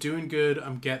 I'm doing good.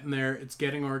 I'm getting there. It's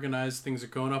getting organized. Things are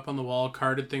going up on the wall.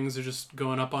 Carded things are just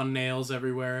going up on nails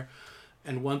everywhere.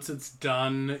 And once it's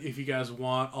done, if you guys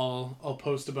want, I'll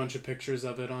post a bunch of pictures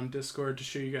of it on Discord to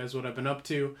show you guys what I've been up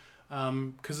to.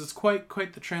 Because it's quite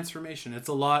the transformation. It's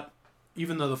a lot,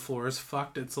 even though the floor is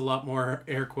fucked, it's a lot more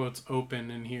air quotes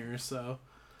open in here. So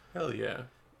Hell yeah.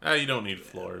 You don't need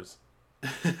floors.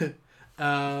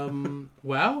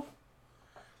 wow.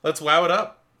 Let's wow it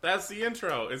up. That's the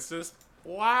intro. It's just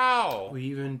wow. We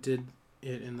even did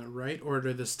it in the right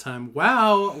order this time.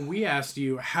 Wow, we asked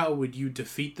you how would you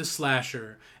defeat the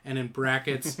slasher, and in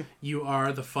brackets you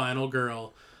are the final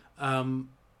girl.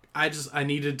 I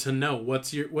needed to know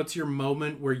what's your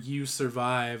moment where you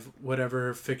survive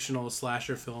whatever fictional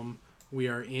slasher film we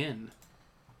are in.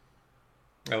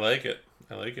 I like it.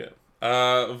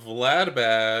 Vladimir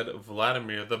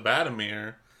the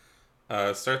Batamir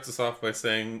starts us off by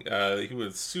saying he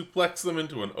would suplex them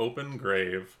into an open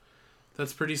grave.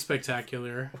 That's pretty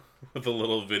spectacular. With a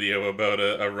little video about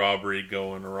a robbery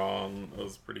going wrong. That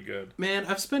was pretty good. Man,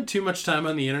 I've spent too much time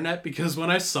on the internet because when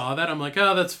I saw that, I'm like,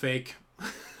 oh, that's fake.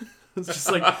 It's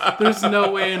just like, there's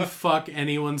no way in fuck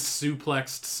anyone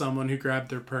suplexed someone who grabbed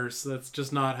their purse. That's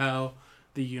just not how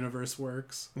the universe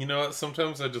works. You know what?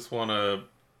 Sometimes I just want to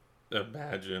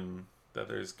imagine that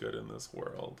there's good in this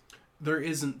world. There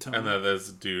isn't, Tony. And that this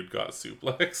dude got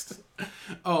suplexed.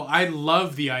 Oh, I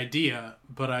love the idea,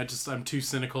 but I'm too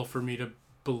cynical for me to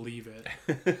believe it.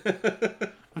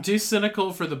 I'm too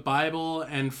cynical for the Bible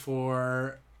and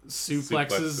for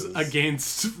suplexes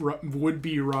against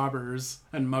would-be robbers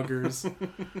and muggers.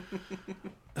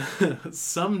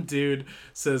 Some dude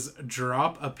says,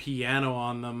 drop a piano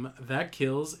on them. That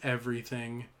kills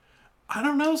everything. I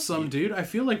don't know, some dude. I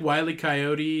feel like Wile E.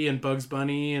 Coyote and Bugs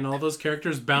Bunny and all those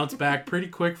characters bounce back pretty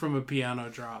quick from a piano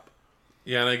drop.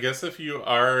 Yeah, and I guess if you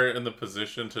are in the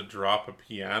position to drop a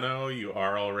piano, you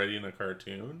are already in a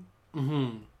cartoon.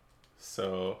 Mm-hmm.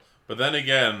 So, but then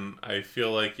again, I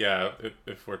feel like, yeah,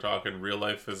 if we're talking real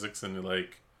life physics and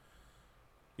like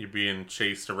you're being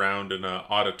chased around in an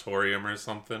auditorium or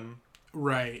something,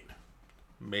 right?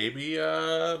 Maybe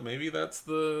that's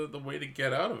the way to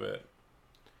get out of it.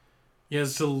 He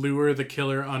has to lure the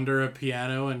killer under a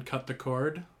piano and cut the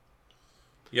cord.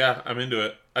 Yeah, I'm into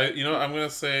it. I'm gonna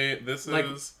say this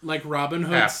is like Robin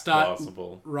Hood style.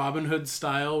 Possible. Robin Hood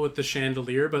style with the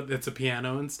chandelier, but it's a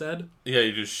piano instead. Yeah,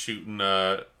 you're just shooting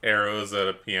arrows at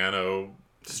a piano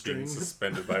being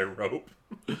suspended by a rope.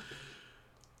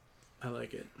 I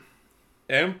like it.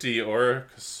 Empty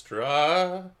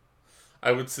orchestra.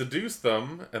 I would seduce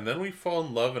them, and then we fall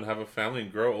in love and have a family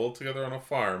and grow old together on a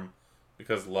farm.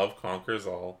 Because love conquers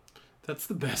all. That's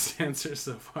the best answer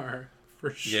so far, for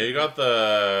sure. Yeah, you got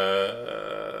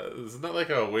isn't that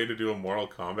like a way to do a Mortal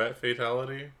Kombat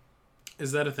fatality?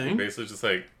 Is that a thing? You're basically just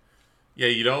like, yeah,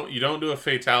 you don't do a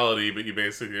fatality, but you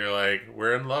basically are like,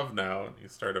 we're in love now, and you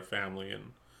start a family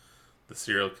and the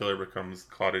serial killer becomes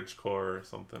cottagecore or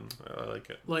something. I like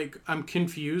it. Like, I'm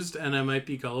confused and I might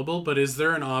be gullible, but is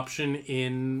there an option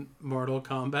in Mortal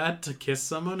Kombat to kiss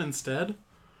someone instead?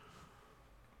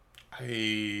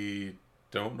 I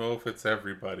don't know if it's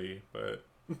everybody, but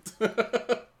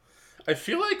I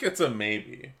feel like it's a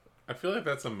maybe. I feel like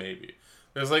that's a maybe.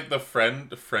 There's like the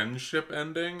friendship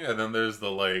ending, and then there's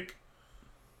the like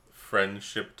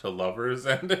friendship to lovers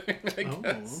ending, I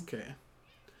guess. Okay.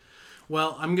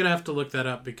 Well, I'm going to have to look that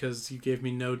up because you gave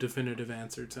me no definitive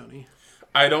answer, Tony.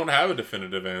 I don't have a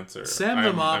definitive answer. Sam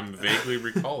the Mop. I'm vaguely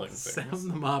recalling Sam things.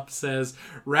 the Mop says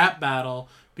rap battle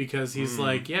because he's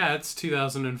like, yeah, it's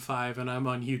 2005 and I'm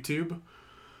on YouTube.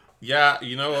 Yeah,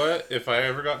 you know what? If I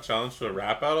ever got challenged to a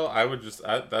rap battle, I would just...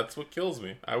 that's what kills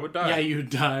me. I would die. Yeah, you'd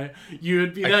die. You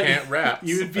would be I that. can't rap.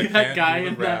 You would be I that can't guy do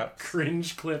in the that raps.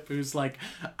 cringe clip who's like,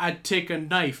 "I'd take a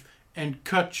knife and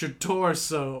cut your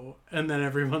torso," and then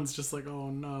everyone's just like,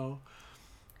 "Oh no."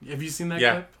 Have you seen that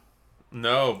Yeah. clip?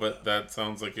 No, but that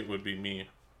sounds like it would be me.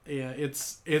 Yeah,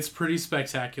 it's pretty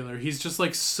spectacular. He's just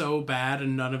like so bad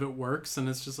and none of it works, and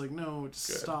it's just like, no, just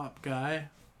Good. stop, guy.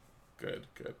 Good.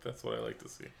 That's what I like to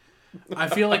see. I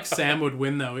feel like Sam would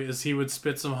win though, is he would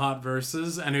spit some hot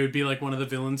verses, and it would be like one of the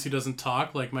villains who doesn't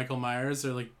talk, like Michael Myers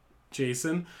or like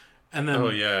Jason, and then Oh,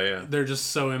 yeah. they're just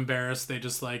so embarrassed they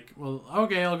just like, well,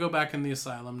 okay, I'll go back in the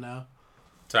asylum now.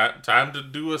 Time to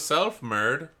do a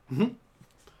self-murd. Mhm.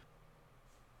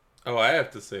 Oh, I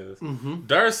have to say this. Mm-hmm.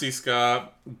 Darcy,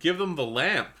 Scott, give them the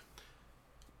lamp.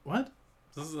 What?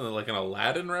 This is like an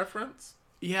Aladdin reference?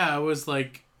 Yeah, I was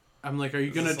like, I'm like, are you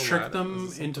Is gonna this trick Aladdin? them Is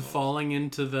this into something falling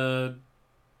into the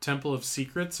Temple of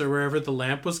Secrets or wherever the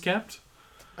lamp was kept?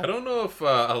 I don't know if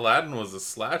Aladdin was a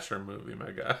slasher movie,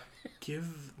 my guy.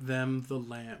 Give them the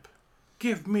lamp.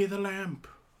 Give me the lamp.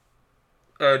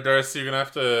 Darcy, you're going to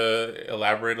have to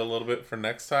elaborate a little bit for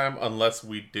next time, unless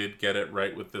we did get it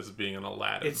right with this being an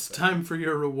Aladdin It's thing. time for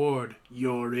your reward.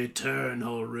 Your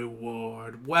eternal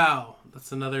reward. Wow.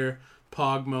 That's another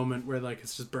Pog moment where like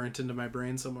it's just burnt into my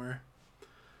brain somewhere.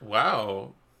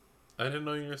 Wow. I didn't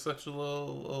know you were such a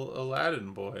little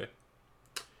Aladdin boy.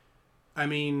 I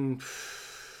mean,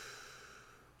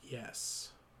 yes.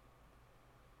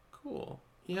 Cool.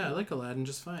 Yeah, I like Aladdin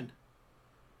just fine.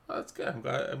 Oh, that's good.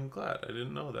 I'm glad. I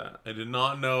didn't know that. I did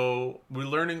not know. We're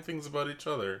learning things about each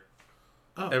other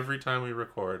Oh. every time we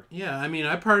record. Yeah, I mean,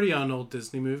 I party on old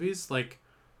Disney movies. Like,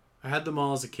 I had them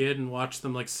all as a kid and watched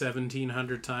them like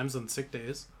 1,700 times on sick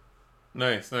days.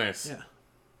 Nice. Yeah.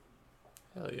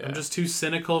 Hell yeah. I'm just too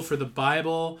cynical for the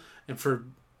Bible and for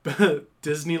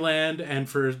Disneyland and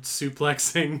for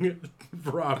suplexing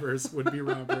robbers, would-be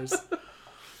robbers.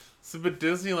 So, but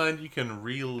Disneyland, you can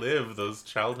relive those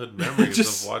childhood memories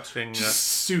Just- of watching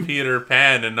Just, Peter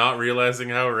Pan and not realizing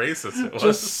how racist it was.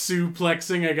 just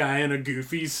suplexing a guy in a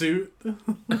goofy suit.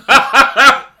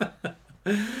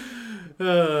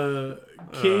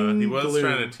 King he was Gloom.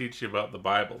 trying to teach you about the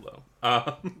Bible,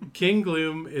 though. King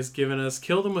Gloom is giving us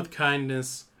kill them with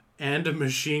kindness and a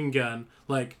machine gun.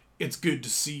 Like, it's good to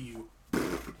see you.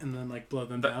 And then, like, blow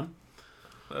them down.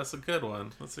 That's a good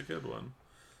one.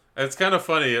 It's kind of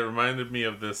funny. It reminded me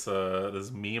of this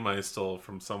this meme I stole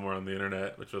from somewhere on the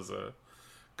internet, which was a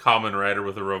Kamen Rider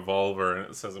with a revolver, and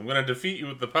it says, "I'm going to defeat you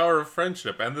with the power of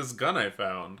friendship and this gun I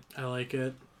found." I like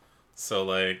it. So,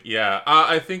 like, yeah,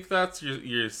 I think that's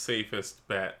your safest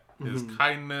bet is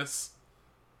kindness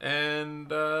and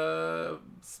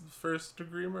first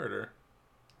degree murder.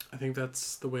 I think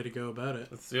that's the way to go about it.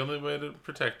 That's the only way to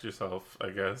protect yourself, I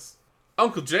guess.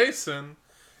 Uncle Jason,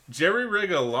 jerry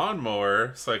rig a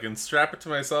lawnmower so I can strap it to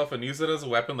myself and use it as a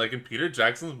weapon like in Peter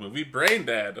Jackson's movie Brain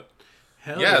Dead.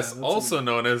 Hell Yes, yeah, also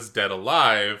known as Dead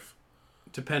Alive.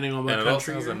 depending on what And it also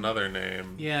country has you're in. another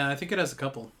name. Yeah, I think it has a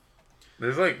couple.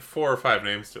 There's like 4 or 5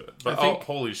 names to it. But I think-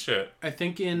 holy shit. I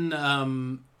think in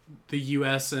the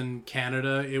US and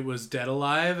Canada it was Dead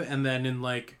Alive, and then in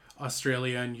like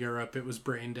Australia and Europe it was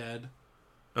Brain Dead.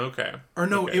 Okay. Or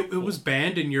no, Okay, it was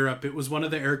banned in Europe. It was one of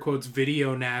the air quotes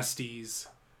video nasties.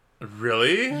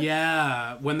 Really?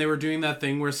 Yeah, when they were doing that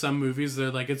thing where some movies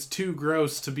they're like it's too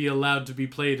gross to be allowed to be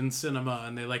played in cinema,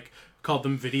 and they like called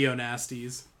them video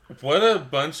nasties. What a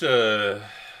bunch of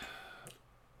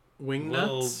Wing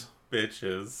little nuts.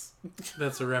 bitches.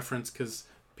 That's a reference because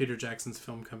Peter Jackson's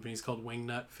film company is called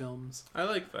Wingnut Films. I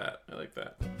like that.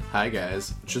 Hi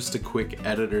guys, just a quick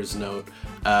editor's note.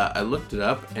 I looked it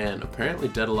up and apparently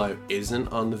Dead Alive isn't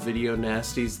on the video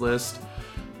nasties list,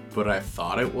 but I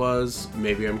thought it was.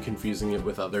 Maybe I'm confusing it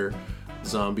with other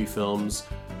zombie films,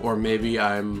 or maybe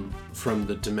I'm from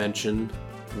the dimension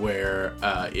where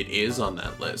it is on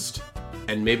that list.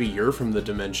 And maybe you're from the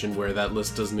dimension where that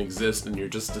list doesn't exist and you're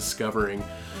just discovering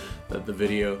that the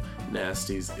video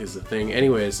nasties is a thing.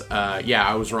 Anyways, yeah,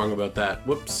 I was wrong about that.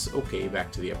 Whoops. Okay,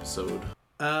 back to the episode.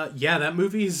 Yeah, that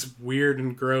movie's weird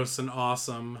and gross and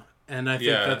awesome, and I think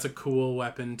Yeah. that's a cool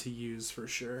weapon to use for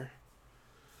sure.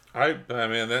 I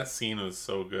mean, that scene was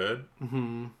so good.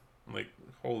 Mm-hmm. Like,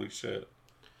 holy shit.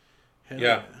 Hell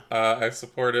Yeah, I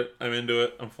support it. I'm into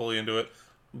it. I'm fully into it.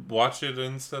 Watch it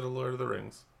instead of Lord of the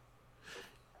Rings.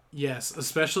 Yes,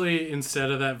 especially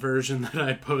instead of that version that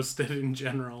I posted in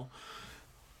general.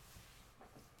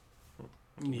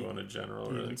 Going to general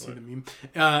You really didn't see quick.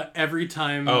 the meme. Every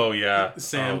time Oh, yeah.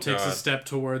 Sam Oh, takes a God. step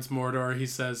towards Mordor, he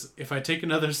says, "If I take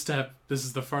another step, this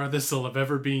is the farthest I'll have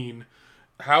ever been."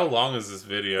 How long is this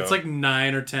video? It's like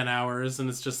 9 or 10 hours, and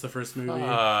it's just the first movie.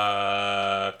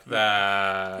 Fuck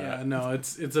that. Yeah, no,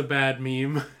 it's a bad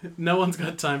meme. No one's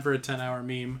got time for a 10-hour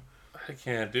meme. I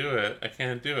can't do it. I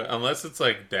can't do it. Unless it's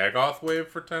like Dagoth Wave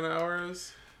for 10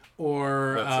 hours.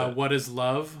 Or That's it. What is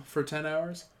Love for 10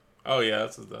 hours? Oh, yeah.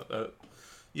 That.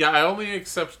 Yeah, I only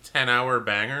accept 10-hour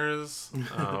bangers.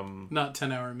 Not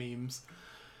 10-hour memes.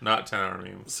 Not 10-hour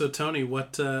memes. So, Tony,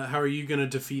 how are you going to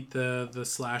defeat the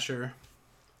slasher?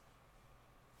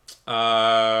 I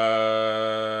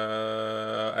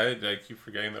keep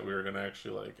forgetting that we were going to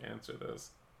actually, like, answer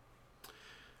this.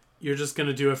 You're just going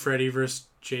to do a Freddy vs.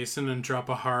 Jason and drop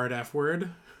a hard F word?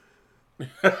 They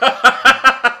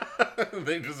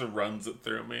just runs it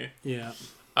through me. Yeah.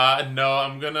 No,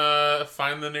 I'm gonna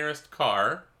find the nearest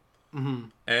car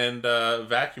and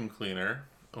vacuum cleaner.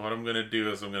 And what I'm gonna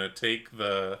do is I'm gonna take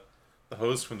the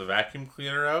hose from the vacuum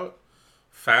cleaner out,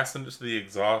 fasten it to the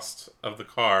exhaust of the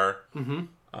car, put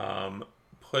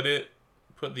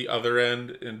the other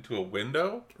end into a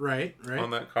window Right.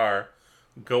 on that car,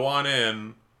 go on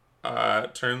in,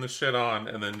 turn the shit on,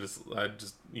 and then just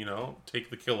take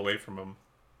the kill away from him.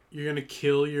 You're going to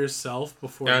kill yourself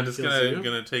before Yeah, he I'm just kills you?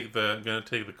 gonna take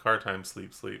the car time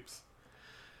sleeps.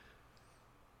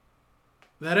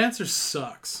 That answer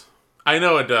sucks. I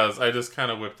know it does. I just kind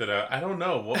of whipped it out. I don't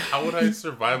know. How would I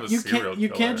survive a serial You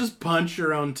killer? can't just punch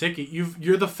your own ticket.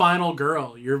 You're the final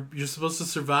girl. You're supposed to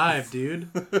survive, dude.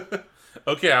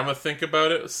 Okay, I'm gonna think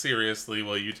about it seriously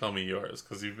while you tell me yours,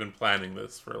 because you've been planning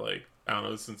this for like, I don't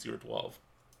know, since you were 12.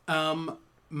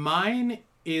 Mine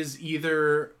is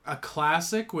either a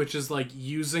classic, which is like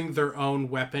using their own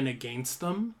weapon against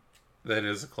them. That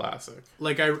is a classic.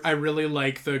 Like, I really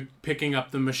like the picking up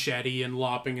the machete and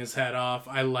lopping his head off.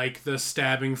 I like the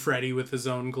stabbing Freddy with his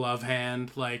own glove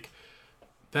hand. Like,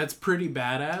 that's pretty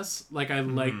badass. Like, I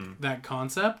like that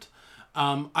concept.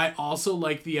 I also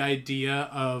like the idea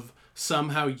of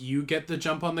somehow you get the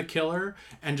jump on the killer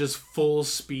and just full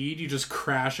speed, you just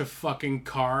crash a fucking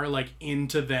car, like,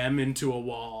 into a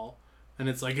wall. And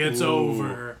it's like, it's Ooh.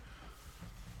 over.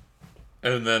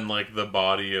 And then like the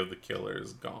body of the killer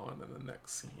is gone in the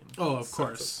next scene. Oh, of Sets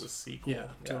course. up the sequel. Yeah,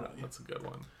 totally. That's a good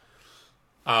one.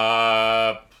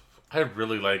 I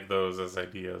really like those as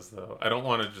ideas, though. I don't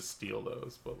want to just steal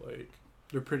those, but like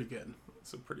They're pretty good.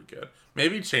 it's pretty good.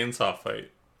 Maybe chainsaw fight.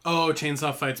 Oh,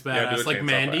 chainsaw fight's Do badass. a Like chainsaw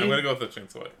Mandy? fight. I'm gonna go with the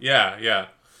chainsaw fight. Yeah.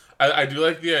 I do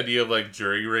like the idea of like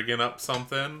jury rigging up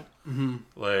something. Mm-hmm.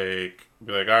 Like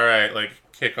be like, all right, like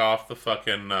kick off the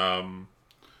fucking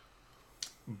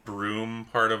broom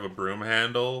part of a broom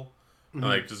handle, and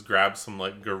like just grab some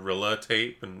like gorilla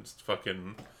tape and just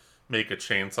fucking make a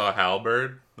chainsaw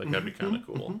halberd. Like that'd be kind of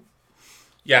cool.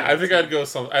 Yeah, I think I'd go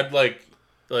some. I'd like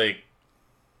MacGyver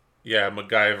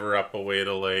up a way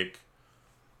to like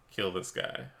kill this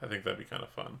guy. I think that'd be kind of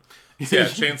fun. So, yeah,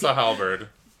 chainsaw halberd.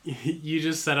 You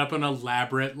just set up an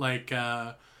elaborate, like,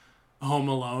 Home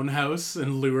Alone house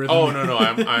and lure them Oh in. no,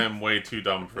 I am way too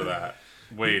dumb for that.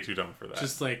 Way too dumb for that.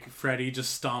 Just like Freddy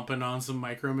just stomping on some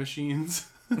micro machines.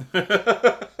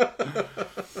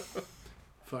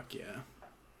 Fuck yeah.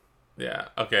 Yeah.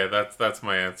 Okay, that's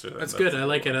my answer. Then. That's good. I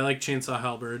like it. I like Chainsaw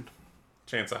Halberd.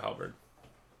 Chainsaw halberd.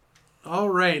 All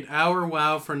right. Our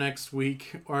wow for next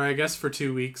week, or I guess for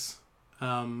 2 weeks.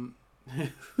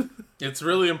 It's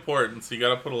really important, so you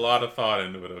got to put a lot of thought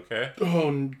into it. Okay.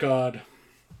 Oh, God.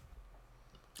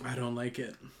 I don't like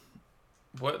it.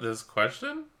 What, this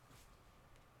question?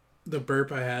 The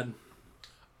burp I had.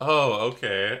 Oh,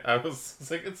 okay. I was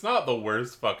like, it's not the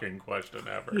worst fucking question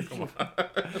ever. Come on.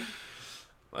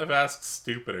 I've asked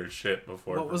stupider shit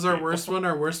before. What from was our people. worst one?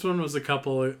 Our worst one was a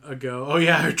couple ago. Oh,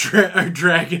 yeah. Our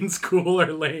dragon's cool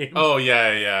or lame. Oh,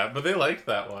 yeah. But they liked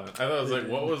that one. I thought it was They like,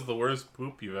 did. what was the worst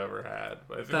poop you've ever had?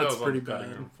 But I think That's that was pretty on the cutting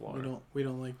bad. room floor. We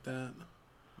don't like that.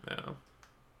 Yeah.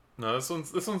 No, this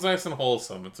one's nice and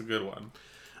wholesome. It's a good one.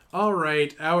 All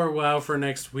right. Our wow for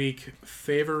next week.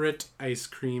 Favorite ice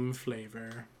cream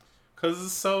flavor. Because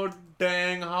it's so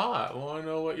dang hot. I want to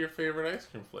know what your favorite ice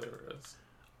cream flavor is.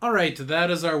 All right, that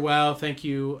is our wow. Thank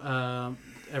you,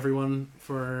 everyone,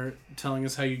 for telling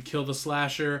us how you'd kill the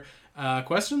slasher.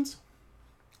 Questions?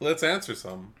 Let's answer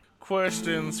some.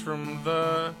 Questions from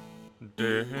the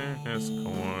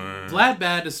Discord. Vlad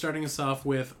Bad is starting us off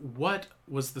with, what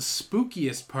was the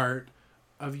spookiest part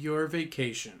of your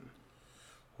vacation?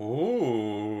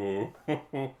 Ooh.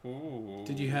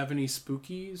 Did you have any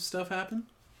spooky stuff happen?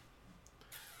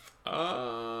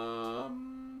 Not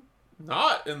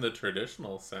in the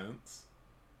traditional sense.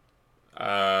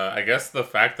 I guess the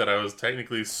fact that I was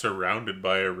technically surrounded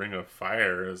by a ring of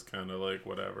fire is kind of like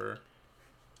whatever.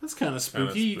 That's kind of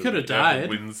spooky. Kinda You could have Yeah,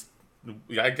 died.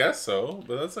 Yeah, I guess so,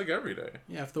 but that's like every day.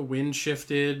 Yeah, if the wind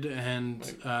shifted and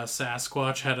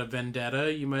Sasquatch had a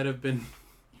vendetta, you might have been.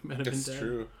 It's dead.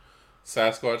 true.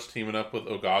 Sasquatch teaming up with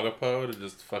Ogagapo to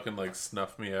just fucking like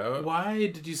snuff me out. Why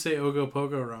did you say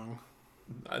Ogopogo wrong?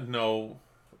 No,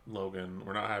 Logan,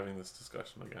 we're not having this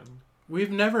discussion again,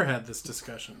 We've never had this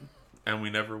discussion. and we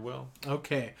never will.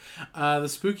 Okay. The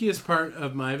spookiest part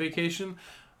of my vacation?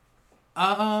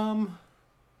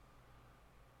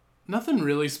 Nothing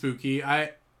really spooky.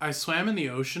 I swam in the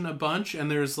ocean a bunch, and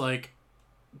there's like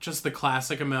just the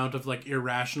classic amount of like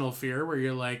irrational fear where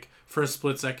you're like, for a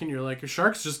split second, you're like, a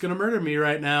shark's just gonna murder me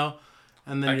right now.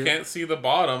 And then I can't see the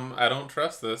bottom. I don't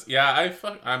trust this. Yeah, I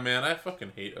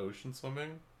fucking hate ocean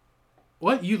swimming.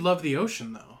 What? You love the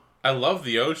ocean though. I love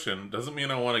the ocean. Doesn't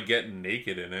mean I want to get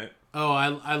naked in it. Oh,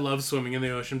 I love swimming in the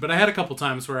ocean, but I had a couple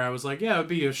times where I was like, yeah, it would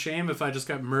be a shame if I just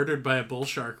got murdered by a bull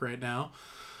shark right now.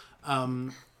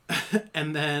 And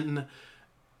then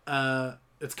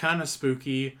it's kind of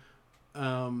spooky.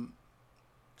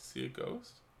 See a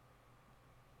ghost?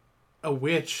 A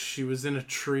witch, she was in a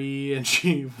tree and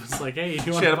she was like, hey,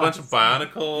 you want She had a bunch of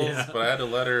barnacles, Yeah. but I had to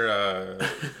let her...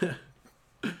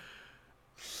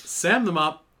 Sam the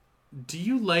Mop, do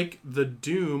you like the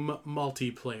Doom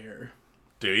multiplayer?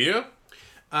 Do you?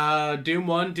 Doom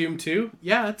 1, Doom 2.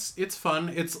 Yeah, it's fun.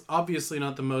 It's obviously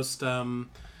not the most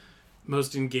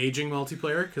engaging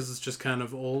multiplayer because it's just kind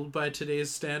of old by today's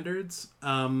standards.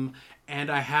 And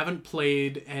I haven't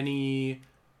played any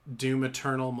Doom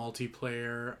Eternal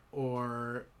multiplayer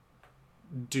or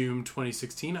Doom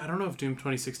 2016. I don't know if Doom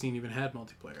 2016 even had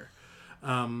multiplayer.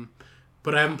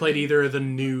 But I haven't played either of the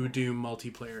new Doom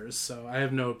multiplayers, so I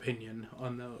have no opinion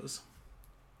on those.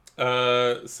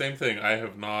 Same thing. I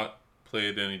have not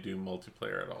played any Doom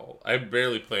multiplayer at all. I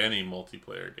barely play any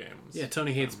multiplayer games. Yeah,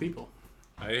 Tony hates people.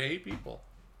 I hate people.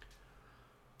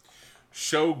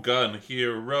 Shogun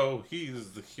Hero.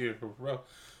 He's the hero.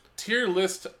 Tier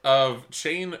list of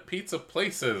chain pizza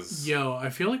places. Yo, I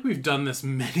feel like we've done this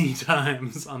many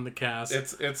times on the cast.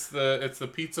 It's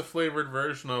the pizza flavored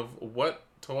version of what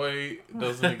toy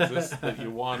doesn't exist that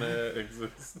you want to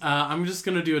exist. I'm just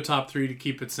going to do a top 3 to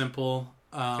keep it simple.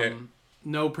 Okay.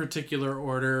 No particular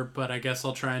order, but I guess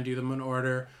I'll try and do them in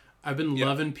order. I've been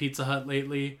loving Pizza Hut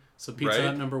lately. So Pizza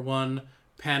Hut number 1,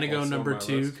 Panago Also number on my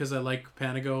 2 list. because I like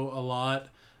Panago a lot.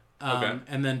 Okay.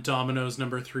 And then Domino's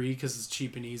number 3 because it's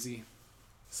cheap and easy.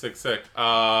 Sick.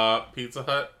 Pizza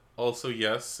Hut, also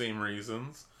yes, same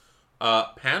reasons.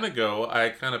 Panago, I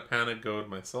kind of Panagoed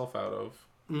myself out of.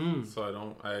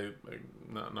 So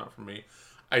not for me.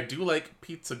 I do like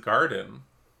Pizza Garden.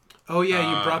 Oh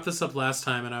yeah, you brought this up last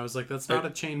time, and I was like, "That's not a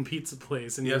chain pizza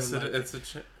place." And Yes, you were like, it's a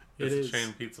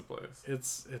chain pizza place.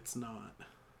 It's not.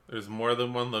 There's more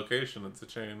than one location. It's a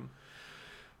chain.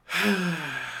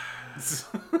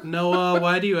 Noah,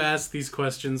 why do you ask these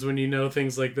questions when you know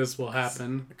things like this will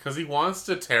happen? Because he wants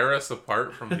to tear us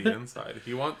apart from the inside.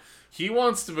 He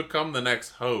wants to become the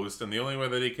next host, and the only way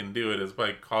that he can do it is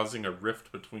by causing a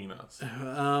rift between us.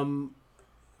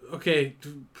 Okay,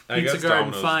 I Pizza guess Garden,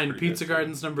 Domino's fine. is pretty Pizza good,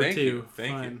 Garden's too. number 2.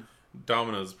 Thank you.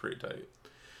 Domino's is pretty tight.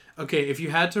 Okay, if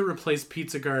you had to replace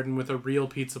Pizza Garden with a real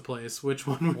pizza place, which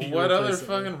one would you What other replace it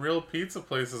with? fucking real pizza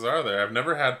places are there? I've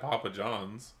never had Papa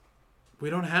John's. We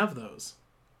don't have those.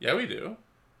 Yeah, we do.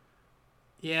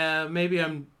 Yeah, maybe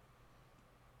I'm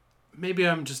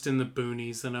just in the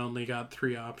boonies and only got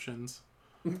 3 options.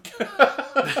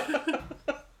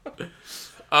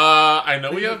 I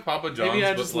know we have Papa John's, Maybe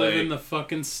I but just live in the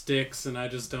fucking sticks and I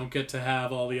just don't get to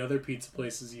have all the other pizza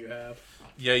places you have.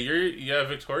 yeah,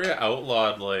 Victoria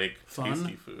outlawed like Fun?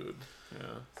 tasty food.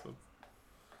 Yeah. So,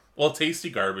 well, tasty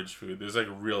garbage food. There's like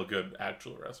real good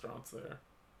actual restaurants there.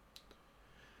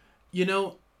 You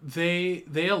know, they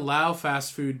allow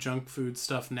fast food, junk food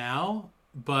stuff now,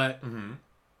 but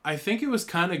I think it was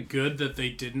kind of good that they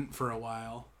didn't for a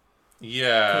while.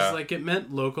 Yeah. Because, like, it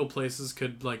meant local places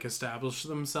could, like, establish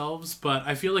themselves, but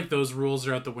I feel like those rules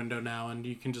are out the window now, and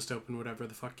you can just open whatever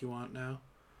the fuck you want now.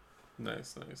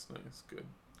 Nice. Good.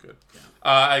 Yeah.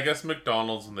 I guess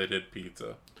McDonald's when they did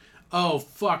pizza. Oh,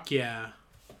 fuck yeah.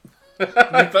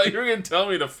 I thought you were going to tell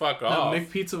me to fuck off. No,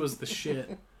 McPizza was the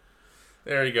shit.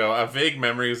 There you go. I have vague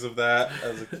memories of that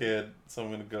as a kid, so I'm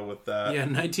going to go with that. Yeah,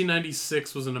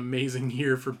 1996 was an amazing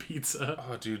year for pizza.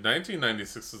 Oh, dude,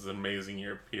 1996 was an amazing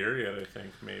year, period, I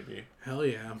think, maybe. Hell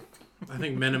yeah. I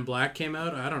think Men in Black came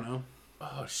out. I don't know.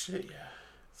 Oh, shit, yeah.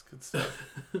 That's good stuff.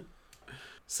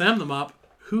 Sam the Mop,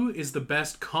 who is the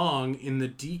best Kong in the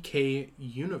DK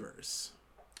universe?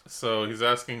 So he's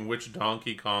asking which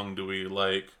Donkey Kong do we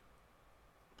like?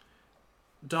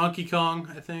 Donkey Kong,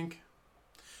 I think.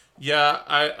 Yeah,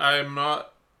 I'm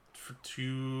not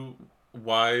too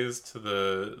wise to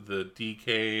the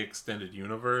DK extended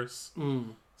universe.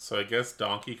 So I guess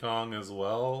Donkey Kong as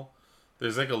well.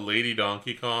 There's like a Lady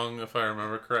Donkey Kong, if I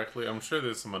remember correctly. I'm sure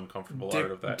there's some uncomfortable art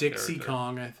of that Dixie character.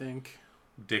 Kong, I think.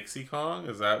 Dixie Kong?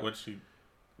 Is that what she...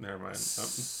 Never mind.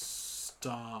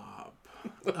 Stop.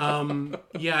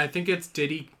 Yeah, I think it's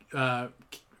Diddy...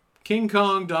 King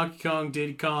Kong, Donkey Kong,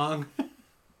 Diddy Kong.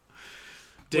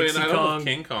 Dixie Wait, I don't know Kong, if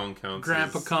King Kong counts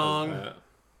Grandpa as Kong. that.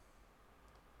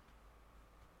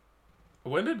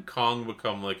 When did Kong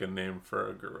become like a name for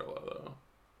a gorilla, though?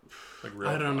 Like real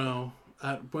I don't Kong.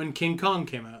 know. When King Kong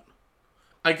came out.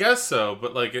 I guess so,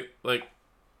 but like it, like,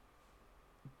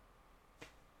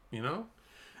 you know,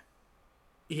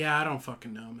 Yeah, I don't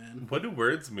fucking know, man. what do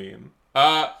words mean?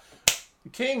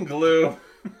 King Glue,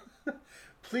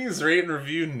 please rate and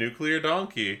review Nuclear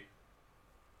Donkey.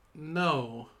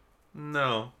 No.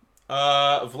 No.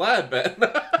 Vladbed.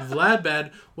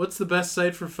 Vladbad, what's the best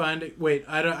site for finding... Wait,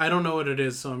 I don't know what it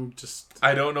is, so I'm just...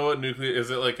 I don't know what nuclear is.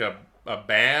 It like a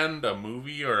band, a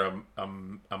movie, or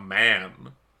a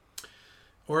man?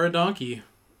 Or a donkey.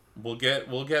 We'll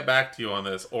get back to you on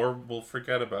this, or we'll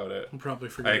forget about it. I'll probably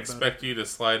forget I about it. expect you to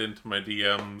slide into my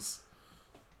DMs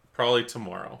probably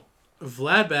tomorrow.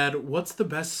 Vladbad, what's the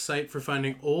best site for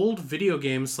finding old video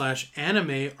game /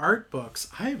 anime art books?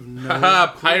 I have no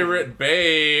Haha, clue. Pirate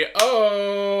Bay.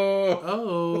 Oh,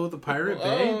 Oh, the Pirate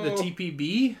Bay? The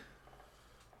TPB?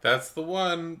 that's the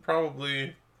one,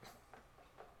 probably.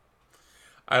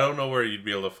 I don't know where you'd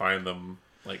be able to find them,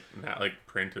 like not like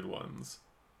printed ones.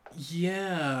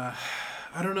 Yeah.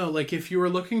 I don't know. Like, if you were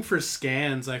looking for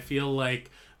scans, I feel like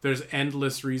there's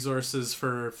endless resources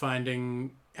for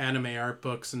finding anime art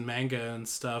books and manga and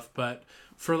stuff. But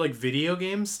for, like, video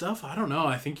game stuff, I don't know.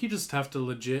 I think you just have to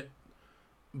legit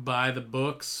buy the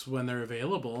books when they're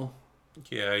available.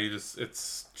 Yeah,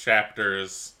 it's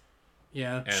chapters.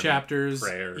 Yeah, And chapters,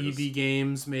 prayers. EB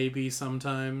Games, maybe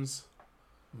sometimes.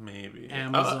 Maybe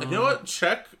Amazon. You know what?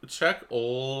 Check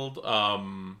old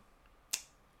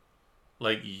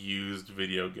like used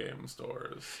video game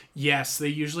stores. Yes, they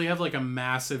usually have like a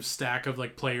massive stack of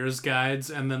like players' guides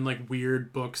and then like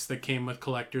weird books that came with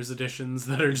collector's editions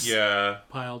that are just Yeah.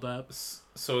 piled up.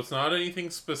 So it's not anything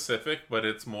specific, but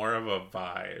it's more of a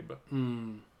vibe.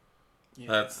 Yeah.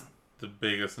 That's the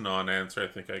biggest non-answer I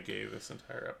think I gave this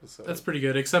entire episode. That's pretty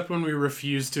good, except when we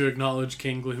refuse to acknowledge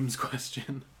King Gloom's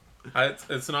question.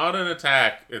 It's not an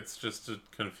attack. It's just a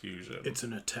confusion. It's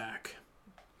an attack.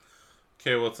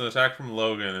 Okay, well, it's an attack from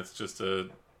Logan. It's just a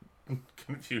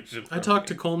confusion. I talked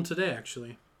to Colm today,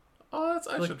 actually. Oh,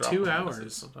 I like should drop 2 him a message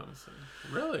hours. sometime soon.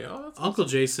 Really? Oh, that's Uncle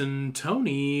Jason,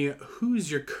 Tony,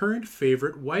 who's your current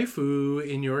favorite waifu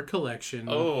in your collection?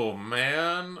 Oh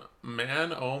man,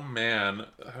 oh man!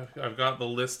 I've got the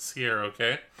lists here.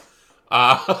 Okay.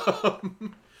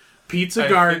 Pizza I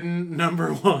Garden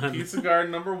number 1. Pizza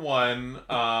Garden number 1.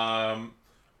 I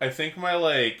think my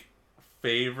like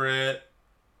favorite,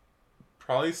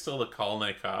 probably still the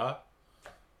Kalneka,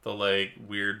 the like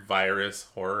weird virus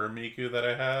horror Miku that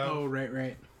I have. Oh,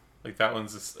 right. Like that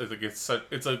one's just, like it's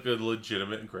like a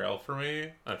legitimate grail for me.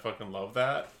 I fucking love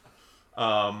that.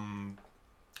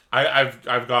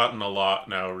 I've gotten a lot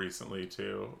now recently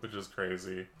too, which is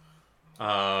crazy.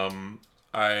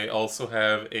 I also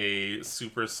have a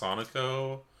Super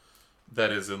Sonico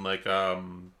that is in like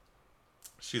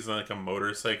she's in like a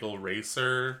motorcycle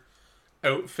racer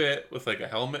outfit with like a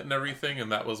helmet and everything,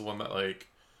 and that was one that like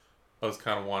I was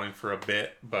kind of wanting for a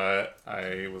bit, but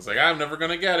I was like, I'm never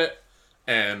gonna get it.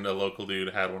 And a local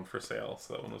dude had one for sale,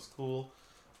 so that one was cool.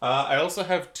 I also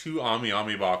have 2 Ami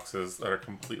Ami boxes that are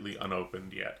completely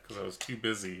unopened yet, because I was too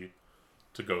busy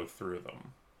to go through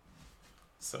them.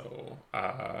 So,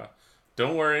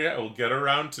 don't worry, I will get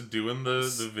around to doing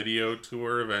the video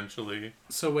tour eventually.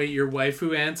 So wait, your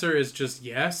waifu answer is just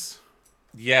yes?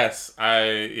 Yes,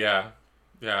 yeah.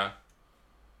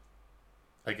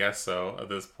 I guess so, at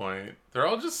this point. They're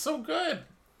all just so good.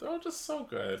 They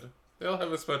all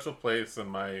have a special place in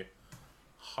my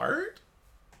heart.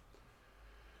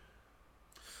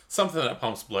 Something that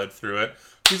pumps blood through it.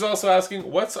 He's also asking,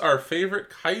 what's our favorite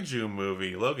kaiju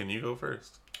movie? Logan, you go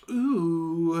first.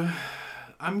 Ooh.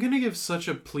 I'm gonna give such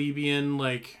a plebeian,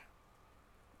 like...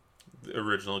 The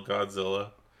original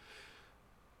Godzilla.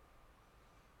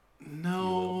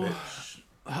 No.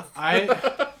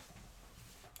 I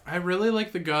really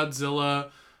like the Godzilla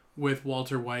with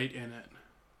Walter White in it.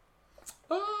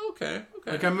 Oh, okay.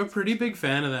 Like, I'm a pretty big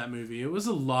fan of that movie. It was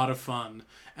a lot of fun.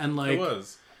 And, like... It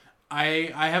was.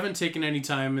 I haven't taken any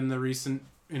time in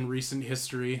recent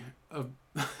history of...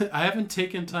 I haven't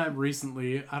taken time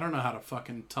recently. I don't know how to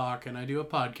fucking talk, and I do a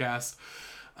podcast.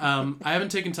 I haven't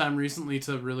taken time recently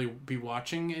to really be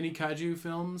watching any kaiju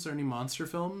films or any monster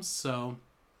films, so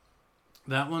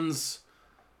that one's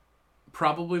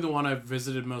probably the one I've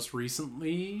visited most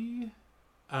recently.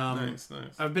 Nice.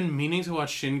 I've been meaning to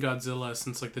watch Shin Godzilla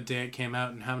since like the day it came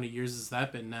out, and how many years has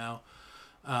that been now?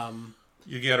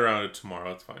 You get around it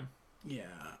tomorrow, it's fine.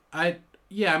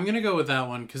 Yeah, I'm gonna go with that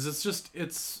one because it's just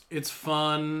it's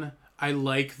fun. I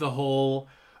like the whole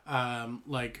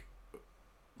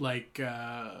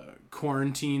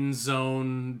quarantine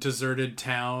zone, deserted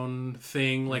town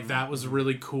thing. Like that was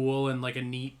really cool and like a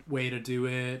neat way to do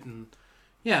it. And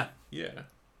yeah,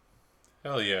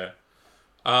 hell yeah.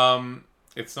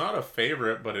 It's not a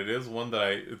favorite, but it is one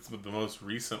that it's the most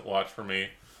recent watch for me.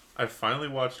 I finally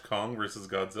watched Kong vs.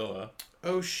 Godzilla.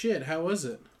 Oh shit! How was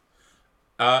it?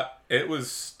 It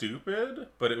was stupid,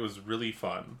 but it was really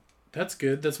fun. That's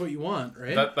good. That's what you want,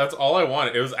 right? That's all I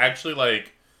wanted. It was actually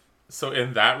like, so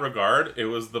in that regard, it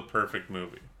was the perfect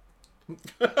movie.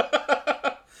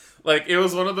 Like, it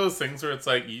was one of those things where it's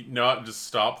like, just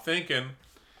stop thinking.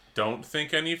 Don't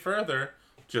think any further.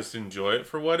 Just enjoy it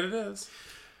for what it is.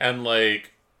 And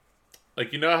like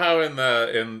you know how in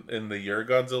the Your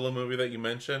Godzilla movie that you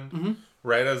mentioned,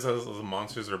 right as the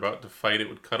monsters are about to fight, it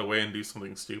would cut away and do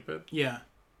something stupid? Yeah.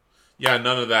 Yeah,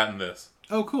 none of that in this.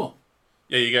 Oh, cool.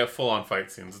 Yeah, you get full-on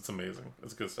fight scenes. It's amazing.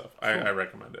 It's good stuff. Cool. I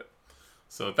recommend it.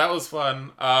 So that was fun.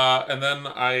 And then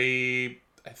I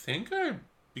think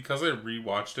because I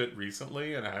rewatched it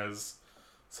recently and it has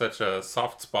such a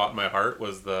soft spot in my heart,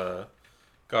 was the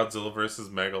Godzilla vs.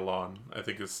 Megalon. I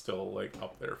think is still like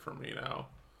up there for me now.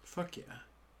 Fuck yeah.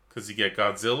 Because you get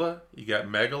Godzilla, you get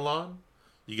Megalon,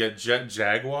 you get Jet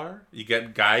Jaguar, you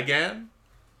get Gigan.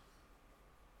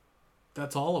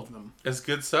 That's all of them. It's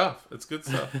good stuff.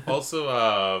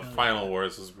 Also, Final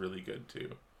Wars was really good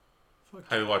too.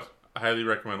 Highly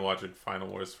recommend watching Final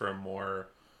Wars for a more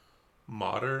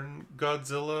modern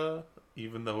Godzilla,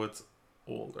 even though it's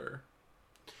older.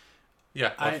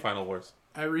 Yeah, watch Final Wars.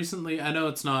 I know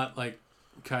it's not like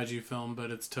kaiju film,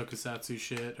 but it's tokusatsu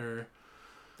shit or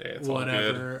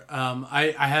whatever.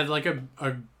 I had like a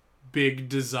big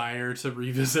desire to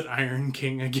revisit Iron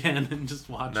King again and just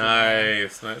watch it.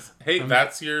 Nice. Hey,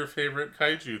 that's your favorite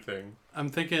kaiju thing. I'm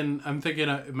thinking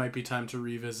it might be time to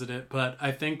revisit it, but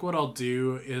I think what I'll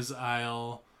do is I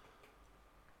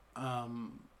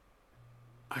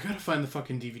gotta find the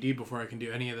fucking DVD before I can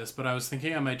do any of this, but I was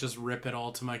thinking I might just rip it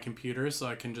all to my computer so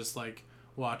I can just like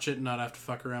watch it and not have to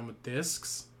fuck around with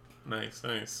discs. Nice.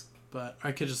 But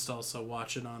I could just also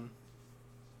watch it on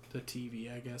the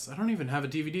TV, I guess. I don't even have a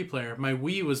DVD player. My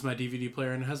Wii was my DVD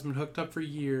player and it hasn't been hooked up for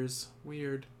years.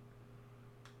 Weird.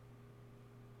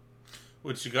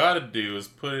 What you gotta do is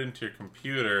put it into your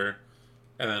computer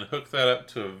and then hook that up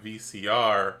to a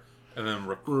VCR and then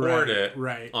record it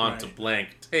onto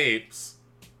blank tapes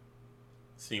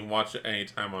so you can watch it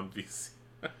anytime on VCR.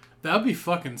 That would be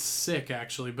fucking sick,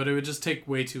 actually, but it would just take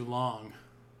way too long.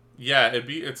 Yeah,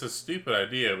 it's a stupid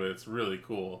idea, but it's really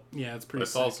cool. Yeah, it's pretty sick.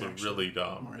 It's also actually really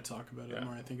dumb. The more I talk about it, the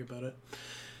more I think about it.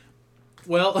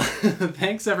 Well,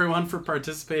 thanks everyone for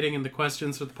participating in the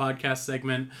questions for the podcast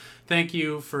segment. Thank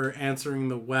you for answering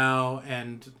the wow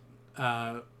and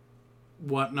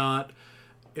whatnot.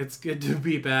 It's good to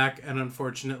be back, and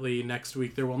unfortunately next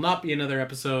week there will not be another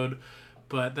episode,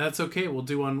 but that's okay. We'll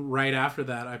do one right after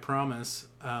that, I promise.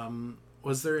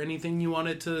 Was there anything you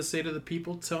wanted to say to the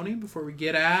people, Tony, before we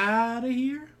get out of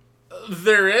here?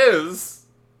 There is.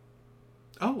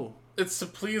 Oh. It's to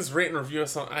please rate and review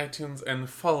us on iTunes and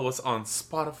follow us on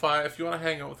Spotify if you want to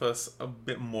hang out with us a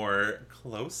bit more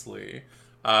closely.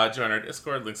 Join our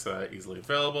Discord, links to that easily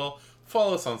available.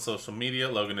 Follow us on social media.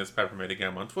 Logan is Peppermint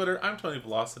on Twitter. I'm Tony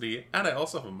Velocity, and I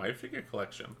also have a My Figure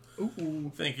collection.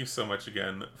 Ooh. Thank you so much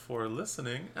again for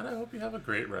listening, and I hope you have a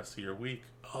great rest of your week.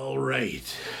 All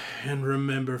right. And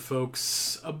remember,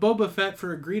 folks, a Boba Fett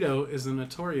for a Greedo is a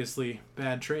notoriously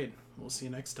bad trade. We'll see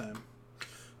you next time.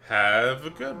 Have a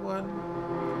good one.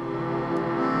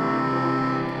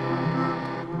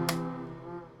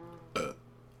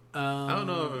 I don't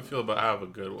know how I feel about have a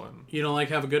good one. You don't like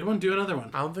have a good one? Do another one.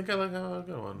 I don't think I like have a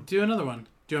good one. Do another one.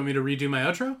 Do you want me to redo my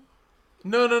outro?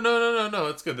 No.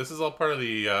 It's good. This is all part of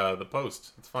the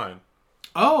post. It's fine.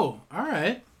 Oh, all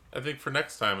right. I think for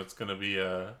next time it's gonna be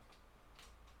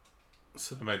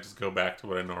So, I might just go back to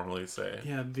what I normally say.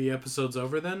 yeah, the episode's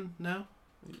over then now?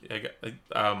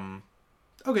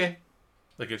 Okay.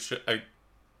 Like it should.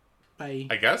 Bye.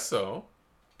 I guess so.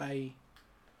 Bye.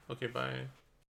 Okay. Bye.